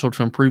potential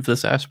to improve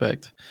this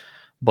aspect,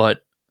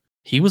 but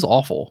he was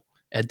awful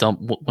at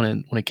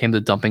when it came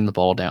to dumping the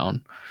ball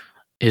down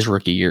his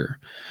rookie year.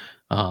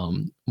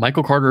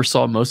 Michael Carter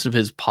saw most of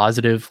his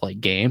positive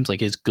games, like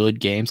his good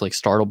games, like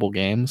startable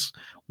games,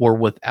 were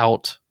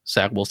without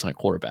Zach Wilson at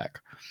quarterback.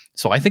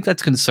 So I think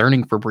that's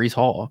concerning for Breece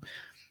Hall.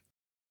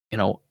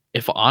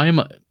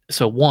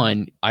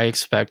 I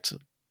expect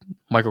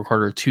Michael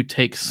Carter to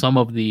take some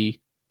of the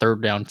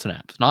 3rd down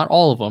snaps, not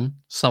all of them,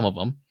 some of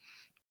them.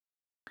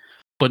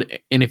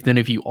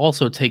 If you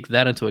also take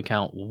that into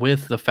account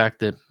with the fact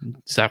that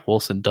Zach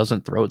Wilson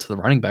doesn't throw it to the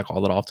running back all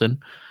that often,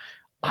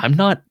 I'm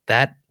not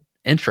that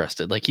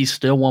interested. He's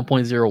still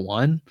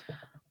 1.01,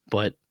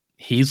 but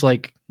he's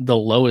like the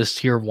lowest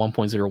tier of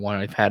 1.01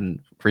 I've had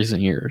in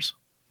recent years.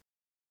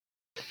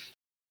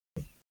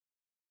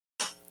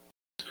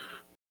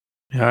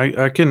 Yeah,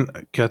 I can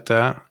get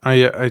that.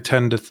 I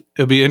tend to.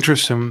 It'll be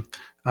interesting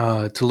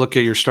to look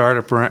at your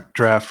startup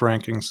draft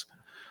rankings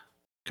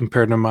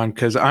compared to mine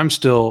because I'm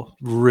still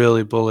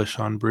really bullish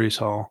on Breece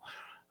Hall.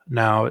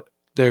 Now,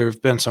 there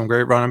have been some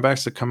great running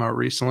backs that come out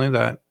recently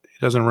that he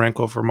doesn't rank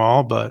over them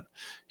all, but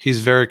he's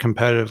very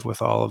competitive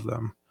with all of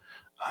them.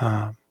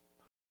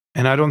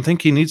 And I don't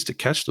think he needs to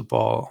catch the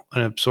ball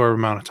an absorbed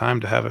amount of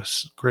time to have a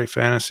great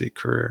fantasy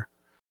career.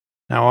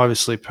 Now,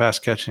 obviously, pass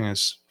catching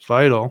is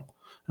vital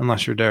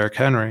unless you're Derrick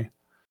Henry.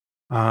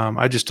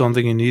 I just don't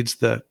think he needs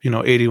the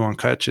 81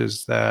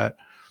 catches that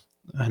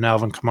an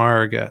Alvin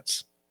Kamara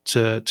gets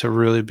to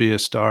really be a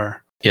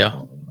star.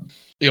 Yeah,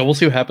 we'll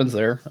see what happens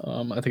there.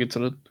 I think it's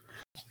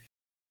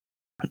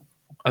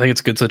I think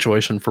it's a good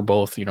situation for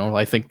both.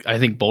 I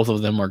think both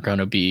of them are going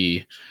to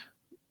be.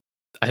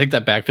 I think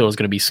that backfield is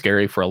going to be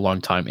scary for a long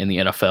time in the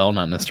NFL,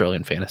 not necessarily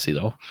in fantasy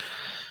though.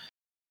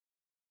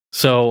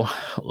 So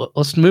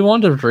let's move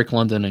on to Drake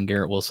London and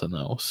Garrett Wilson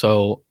though.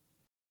 So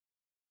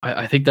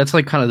I think that's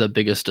like kind of the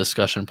biggest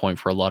discussion point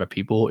for a lot of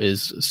people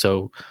is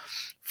so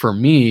for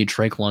me,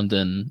 Drake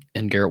London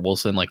and Garrett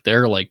Wilson, like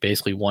they're like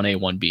basically 1A,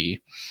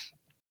 1B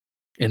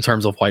in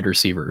terms of wide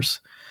receivers.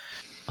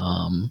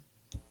 And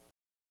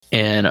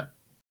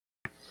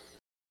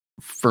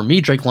for me,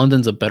 Drake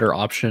London's a better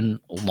option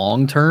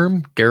long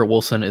term. Garrett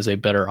Wilson is a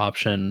better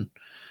option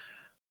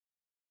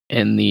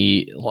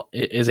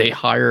is a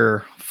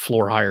higher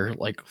floor, higher,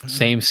 like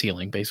same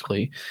ceiling,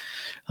 basically.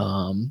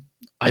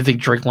 I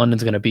think Drake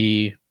London's going to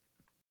be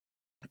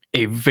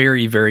a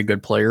very, very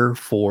good player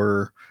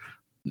for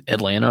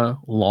Atlanta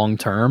long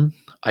term.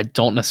 I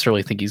don't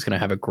necessarily think he's going to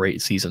have a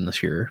great season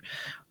this year.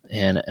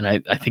 And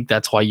I think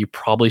that's why you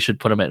probably should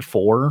put him at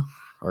 4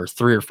 or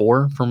 3 or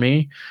 4 for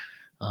me.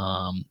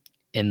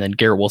 And then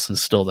Garrett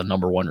Wilson's still the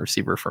number 1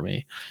 receiver for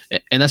me.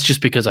 And that's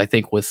just because I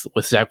think with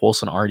Zach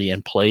Wilson already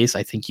in place,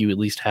 I think you at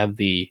least have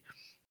the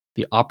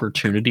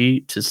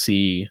opportunity to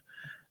see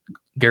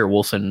Garrett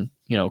Wilson,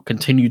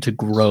 continue to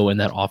grow in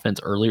that offense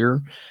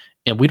earlier.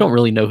 And we don't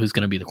really know who's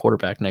going to be the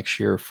quarterback next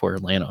year for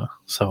Atlanta.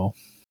 So,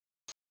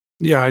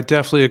 yeah, I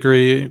definitely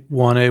agree.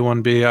 1A,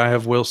 1B. I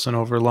have Wilson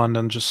over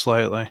London just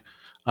slightly.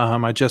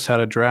 I just had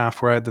a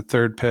draft where I had the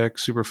 3rd pick,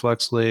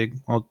 Superflex League.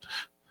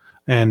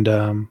 And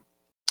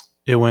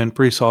it went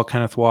Brees Hall,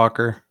 Kenneth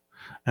Walker.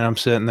 And I'm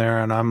sitting there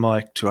and I'm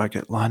like, do I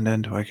get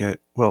London? Do I get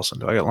Wilson?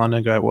 Do I get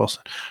London? Do I get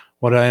Wilson?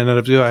 What I ended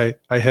up doing,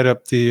 I hit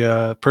up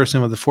the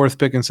person with the 4th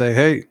pick and say,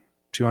 hey, do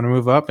you want to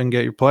move up and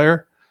get your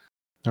player?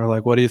 They're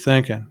like, what are you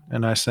thinking?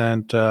 And I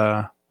sent,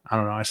 I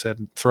don't know, I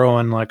said, throw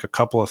in like a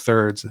couple of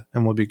 3rds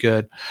and we'll be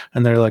good.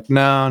 And they're like,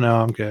 no,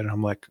 I'm good.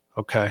 I'm like,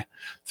 okay,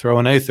 throw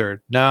in a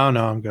 3rd. No,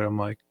 I'm good. I'm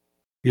like,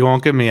 you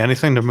won't give me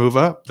anything to move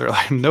up? They're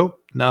like, nope,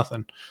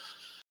 nothing.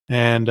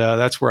 And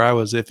that's where I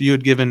was. If you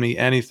had given me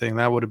anything,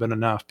 that would have been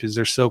enough because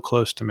they're so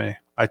close to me.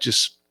 I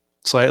just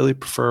slightly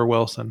prefer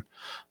Wilson.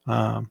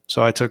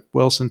 So I took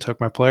Wilson,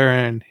 took my player,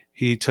 and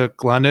he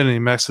took London, and he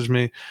messaged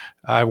me.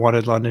 I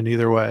wanted London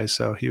either way,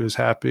 so he was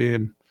happy.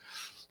 And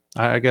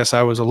I guess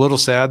I was a little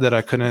sad that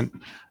I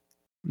couldn't,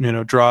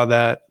 draw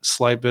that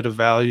slight bit of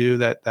value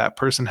that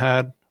person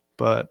had.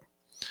 But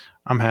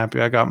I'm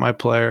happy I got my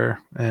player,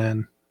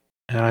 and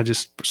I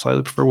just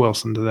slightly prefer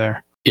Wilson to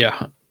there.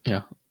 Yeah.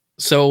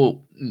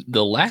 So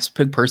the last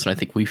big person I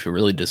think we should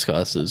really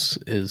discuss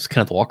is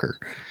Kenneth Walker.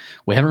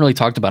 We haven't really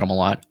talked about him a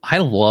lot. I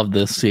love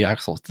the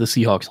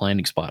Seahawks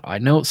landing spot. I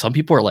know some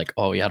people are like,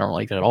 oh yeah, I don't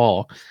like it at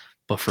all.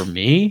 But for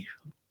me,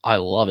 I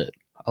love it.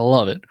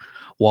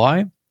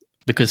 Why?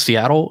 Because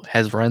Seattle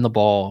has run the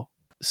ball.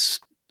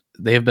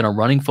 They have been a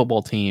running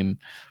football team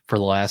for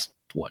the last,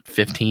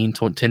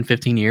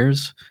 10-15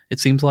 years, it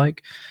seems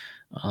like.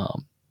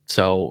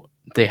 So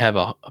they have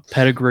a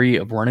pedigree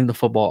of running the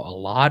football a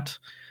lot.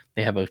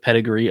 They have a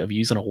pedigree of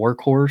using a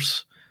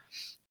workhorse.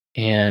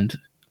 And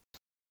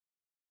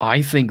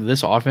I think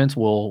this offense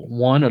will,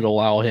 it'll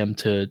allow him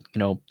to,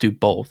 do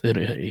both.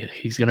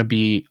 He's going to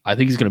be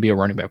a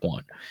running back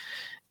 1.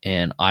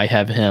 And I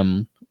have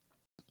him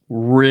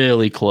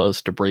really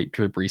close to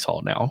Brees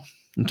Hall now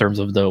in terms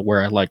of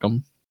where I like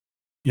him.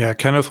 Yeah,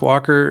 Kenneth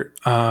Walker,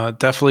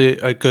 definitely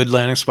a good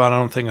landing spot. I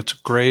don't think it's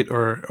great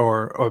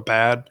or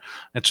bad.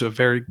 It's a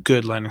very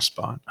good landing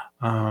spot.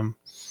 I'm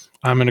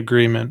in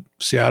agreement.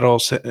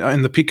 Seattle,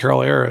 in the Pete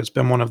Carroll era, has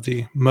been one of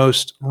the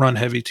most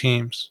run-heavy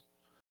teams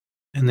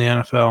in the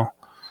NFL.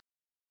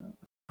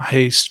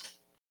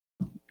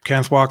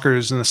 Kenneth Walker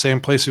is in the same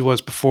place he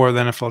was before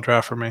the NFL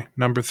draft for me,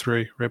 number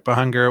 3, right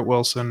behind Garrett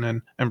Wilson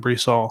and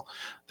Brees Hall.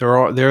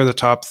 They're the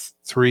top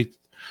 3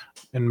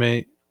 in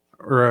me,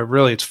 or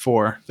really it's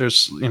 4.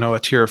 There's a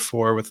tier of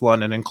 4 with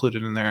London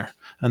included in there,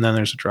 and then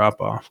there's a drop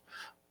off.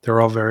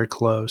 They're all very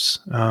close.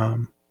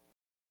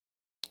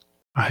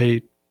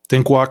 I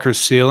think Walker's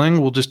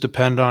ceiling will just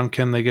depend on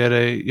can they get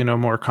a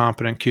more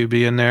competent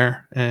QB in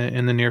there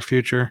in the near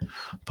future.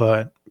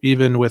 But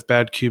even with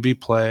bad QB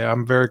play,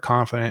 I'm very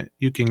confident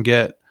you can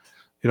get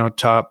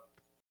top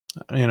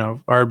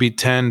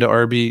RB10 to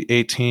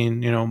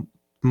RB18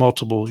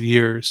 multiple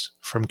years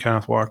from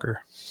Kenneth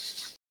Walker.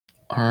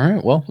 All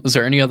right. Well, is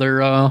there any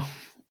other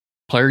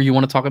player you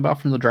want to talk about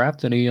from the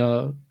draft? Any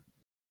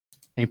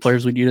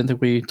players you didn't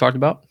think we talked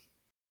about?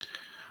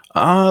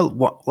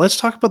 Let's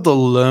talk about the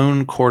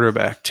lone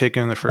quarterback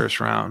taken in the first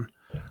round.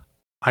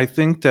 I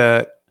think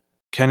that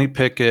Kenny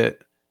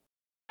Pickett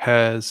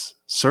has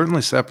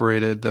certainly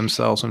separated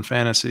themselves in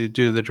fantasy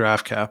due to the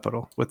draft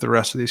capital with the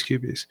rest of these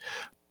QBs.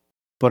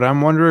 But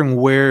I'm wondering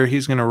where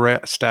he's going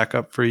to stack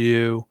up for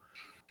you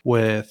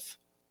with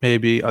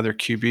maybe other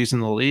QBs in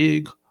the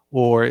league,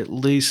 or at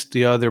least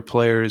the other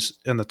players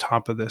in the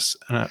top of this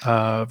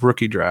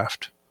rookie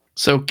draft.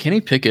 So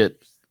Kenny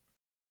Pickett,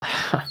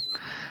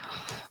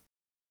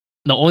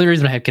 the only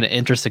reason I have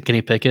interest in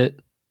Kenny Pickett,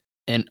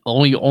 And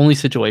only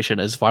situation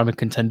is if I'm a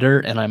contender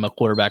and I'm a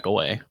quarterback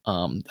away.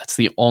 That's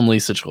the only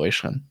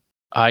situation.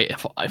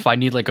 If I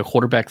need like a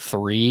quarterback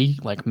 3,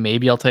 like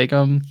maybe I'll take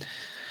him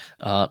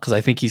because I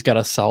think he's got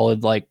a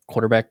solid like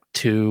quarterback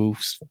 2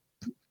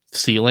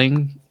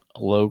 ceiling.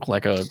 I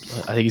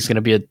think he's going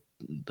to be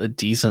a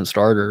decent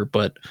starter,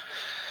 but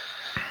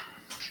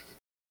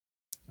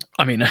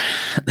I mean,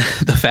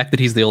 the fact that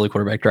he's the only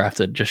quarterback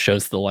drafted just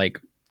shows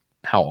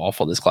how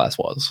awful this class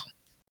was.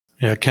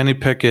 Yeah, Kenny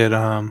Pickett,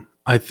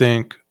 I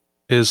think,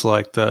 is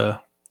like the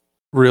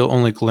real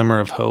only glimmer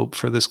of hope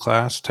for this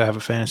class to have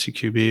a fantasy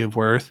QB of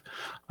worth.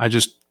 I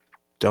just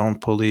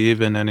don't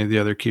believe in any of the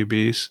other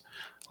QBs.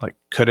 Like,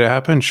 could it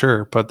happen?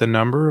 Sure, but the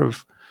number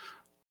of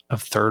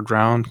third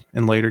round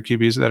and later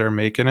QBs that are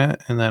making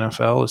it in the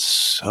NFL is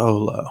so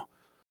low.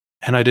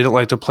 And I didn't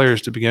like the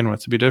players to begin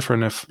with. It'd be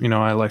different if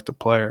I liked the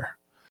player.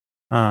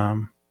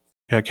 Kenny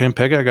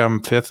Pickett, I got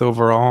him 5th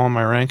overall in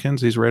my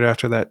rankings. He's right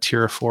after that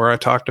tier 4 I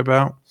talked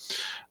about,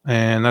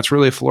 and that's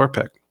really a floor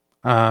pick.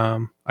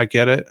 I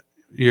get it.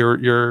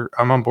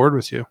 I'm on board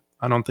with you.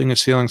 I don't think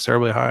his ceiling's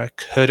terribly high.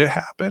 Could it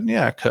happen?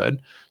 Yeah, it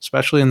could,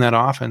 especially in that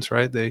offense,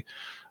 right? They've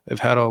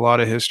had a lot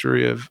of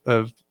history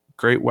of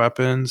great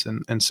weapons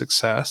and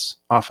success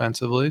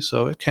offensively,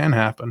 so it can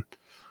happen.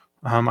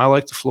 I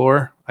like the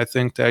floor. I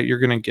think that you're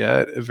going to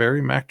get a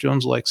very Mac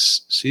Jones-like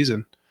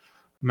season.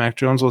 Mac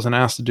Jones wasn't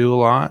asked to do a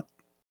lot,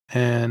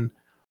 and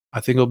I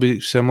think it'll be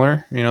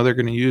similar. They're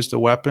going to use the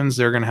weapons.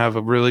 They're going to have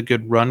a really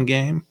good run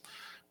game,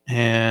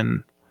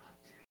 and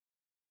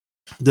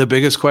the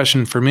biggest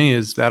question for me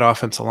is that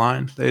offensive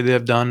line. They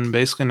have done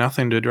basically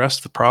nothing to address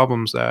the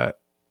problems that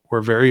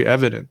were very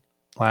evident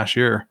last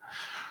year.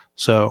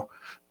 So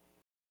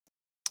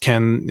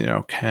can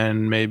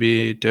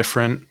maybe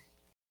different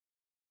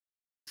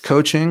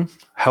coaching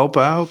help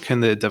out?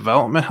 Can the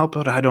development help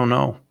out? I don't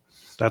know.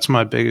 That's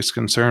my biggest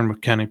concern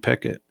with Kenny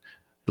Pickett,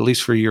 at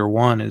least for year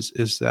 1,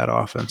 is that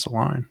offensive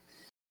line.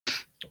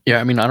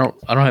 Yeah, I mean, I don't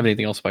have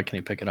anything else about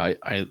Kenny Pickett.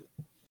 I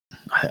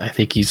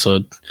think he's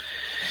a.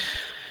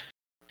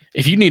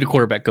 If you need a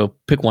quarterback, go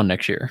pick one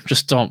next year.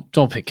 Just don't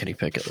pick Kenny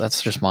Pickett.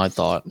 That's just my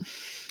thought.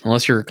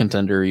 Unless you're a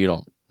contender, you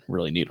don't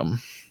really need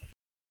him.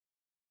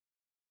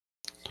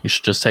 You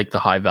should just take the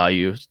high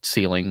value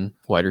ceiling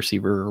wide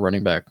receiver or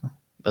running back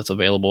that's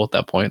available at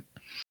that point.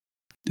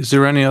 Is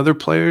there any other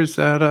players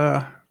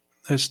that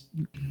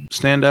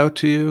stand out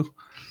to you?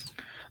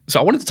 So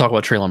I wanted to talk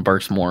about Treylon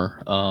Burks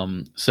more.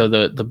 So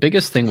the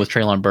biggest thing with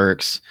Treylon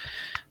Burks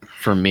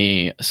for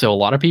me, so a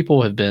lot of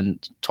people have been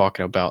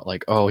talking about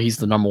like, oh, he's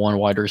the number 1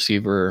 wide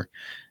receiver.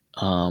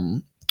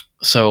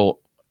 So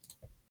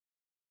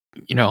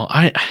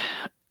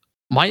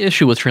my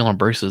issue with Treylon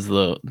Burks is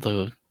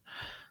the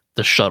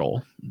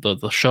shuttle,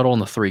 the shuttle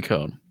and the 3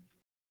 cone.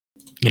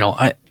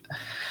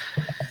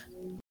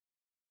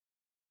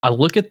 I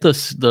look at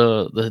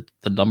the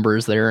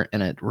numbers there,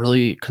 and it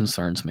really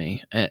concerns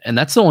me. And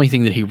that's the only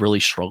thing that he really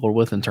struggled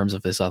with in terms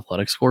of his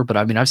athletic score. But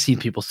I mean, I've seen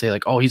people say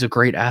like, "Oh, he's a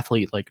great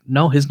athlete." Like,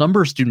 no, his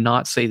numbers do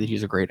not say that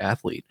he's a great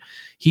athlete.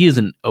 He is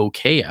an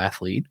okay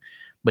athlete,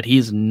 but he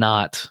is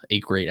not a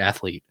great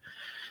athlete.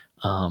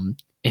 And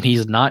he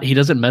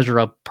doesn't measure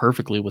up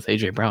perfectly with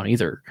AJ Brown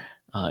either.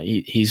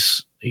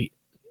 His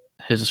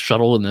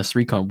shuttle and this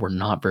 3 cone were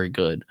not very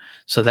good.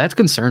 So that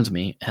concerns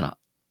me. And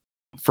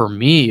for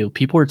me,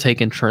 people are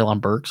taking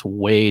Treylon Burks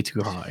way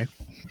too high.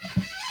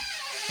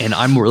 And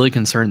I'm really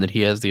concerned that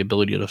he has the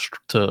ability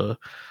to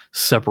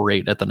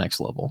separate at the next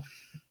level.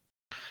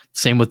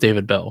 Same with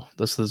David Bell.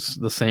 This is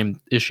the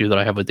same issue that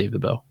I have with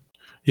David Bell.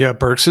 Yeah,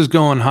 Burks is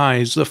going high.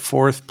 He's the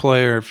 4th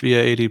player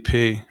via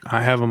ADP.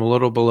 I have him a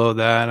little below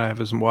that. I have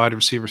his wide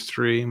receiver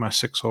 3, my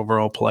 6th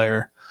overall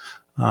player.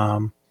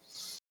 But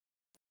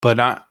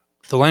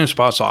the landing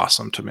spot's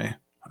awesome to me.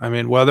 I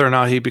mean, whether or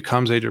not he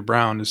becomes AJ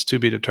Brown is to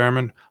be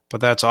determined,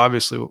 but that's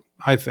obviously,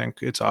 I think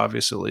it's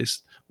obvious at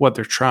least, what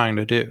they're trying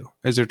to do,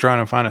 is they're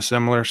trying to find a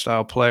similar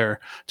style player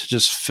to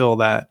just fill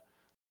that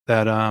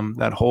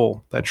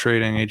hole that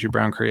trading AJ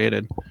Brown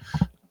created.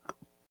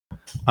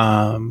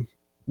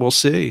 We'll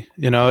see.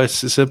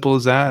 It's as simple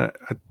as that.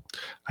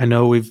 I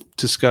know we've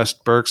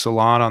discussed Burks a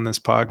lot on this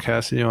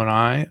podcast, you and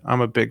I.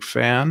 I'm a big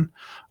fan.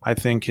 I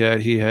think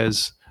that he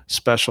has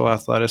special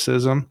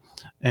athleticism,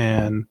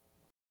 and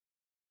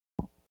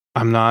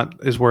I'm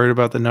not as worried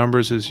about the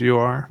numbers as you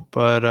are.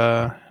 But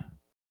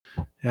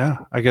yeah,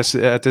 I guess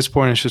at this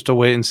point it's just a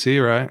wait and see,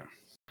 right?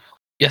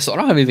 Yeah, so I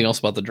don't have anything else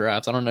about the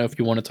draft. I don't know if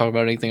you want to talk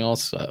about anything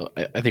else.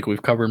 I think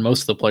we've covered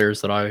most of the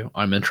players that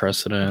I'm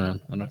interested in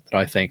and that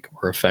I think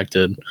were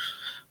affected.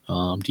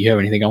 Do you have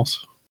anything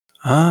else?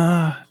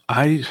 I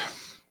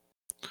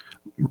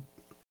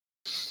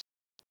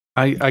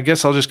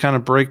guess I'll just kind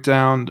of break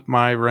down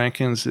my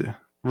rankings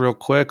real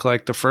quick.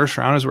 Like the first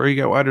round is where you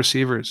get wide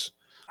receivers.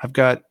 I've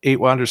got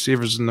 8 wide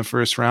receivers in the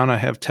first round. I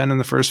have 10 in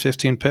the first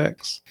 15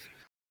 picks.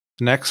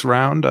 Next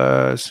round,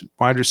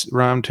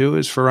 round 2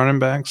 is for running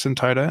backs and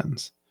tight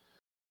ends.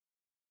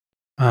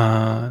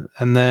 And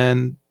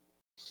then,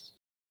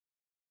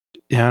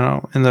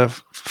 in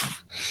the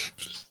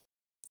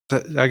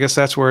I guess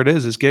that's where it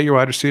is get your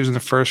wide receivers in the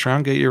first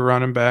round, get your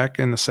running back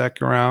in the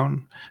second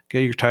round,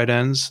 get your tight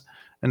ends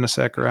in the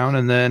second round,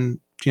 and then,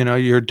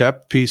 your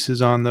depth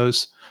pieces on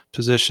those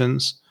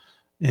positions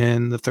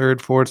in the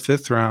third, fourth,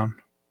 fifth round.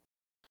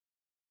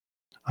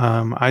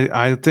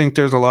 I think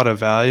there's a lot of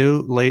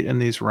value late in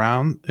these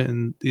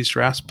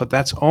drafts, but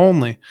that's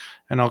only,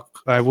 and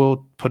I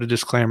will put a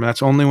disclaimer,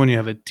 that's only when you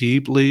have a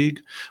deep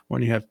league,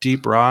 when you have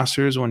deep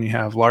rosters, when you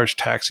have large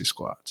taxi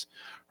squads,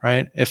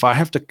 right? If I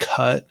have to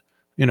cut,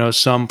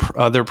 some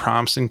other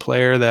promising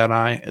player that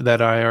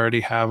I already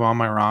have on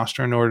my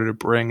roster in order to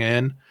bring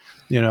in,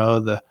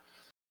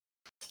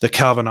 the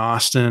Calvin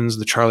Austins,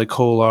 the Charlie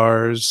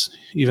Kolars,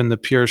 even the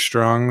Pierre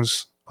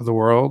Strongs of the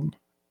world,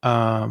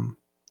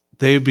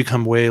 they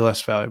become way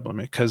less valuable to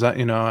me because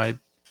I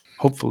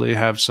hopefully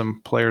have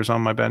some players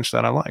on my bench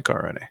that I like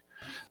already.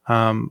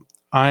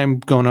 I'm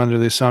going under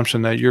the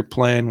assumption that you're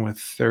playing with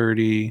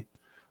 30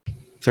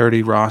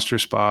 roster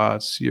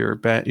spots.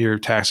 Your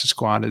taxi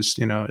squad is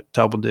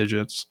double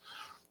digits.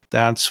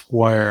 That's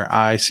where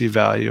I see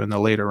value in the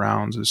later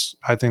rounds.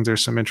 I think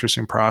there's some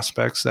interesting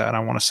prospects that I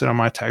want to sit on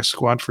my taxi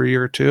squad for a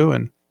year or two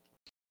and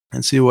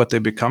see what they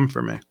become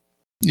for me.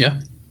 Yeah,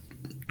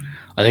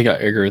 I think I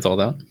agree with all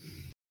that.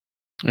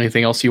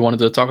 Anything else you wanted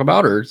to talk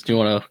about, or do you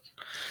want to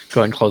go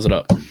ahead and close it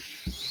up?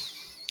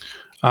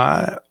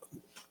 I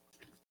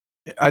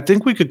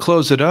think we could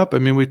close it up. I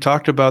mean, we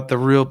talked about the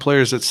real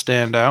players that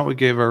stand out. We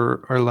gave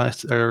our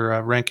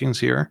rankings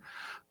here.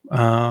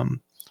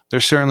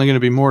 There's certainly going to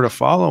be more to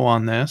follow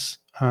on this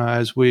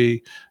as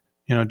we,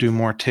 do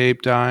more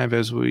tape dive,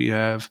 as we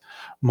have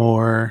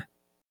more,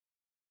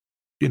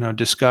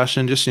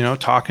 discussion. Just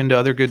talking to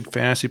other good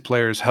fantasy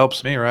players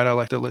helps me, right? I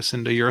like to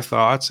listen to your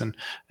thoughts, and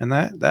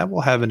that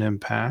will have an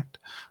impact.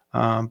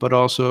 But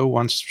also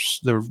once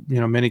the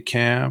mini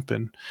camp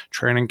and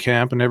training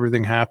camp and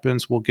everything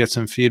happens, we'll get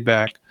some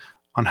feedback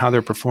on how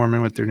they're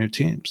performing with their new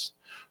teams.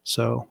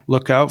 So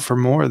look out for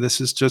more. This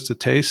is just a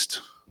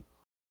taste.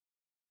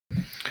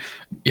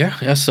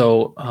 Yeah.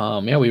 So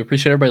we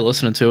appreciate everybody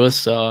listening to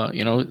us.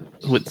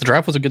 The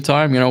draft was a good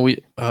time.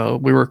 We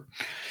were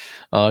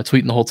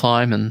tweeting the whole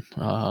time and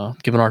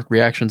giving our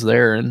reactions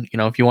there. And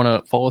if you want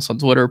to follow us on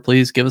Twitter,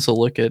 please give us a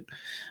look at.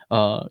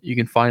 You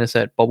can find us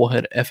at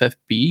Bubblehead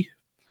FFB.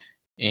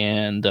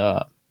 And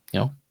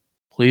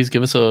please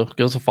give us a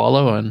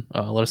follow and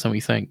let us know what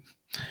you think.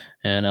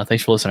 And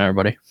thanks for listening,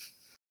 everybody.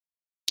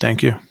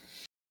 Thank you.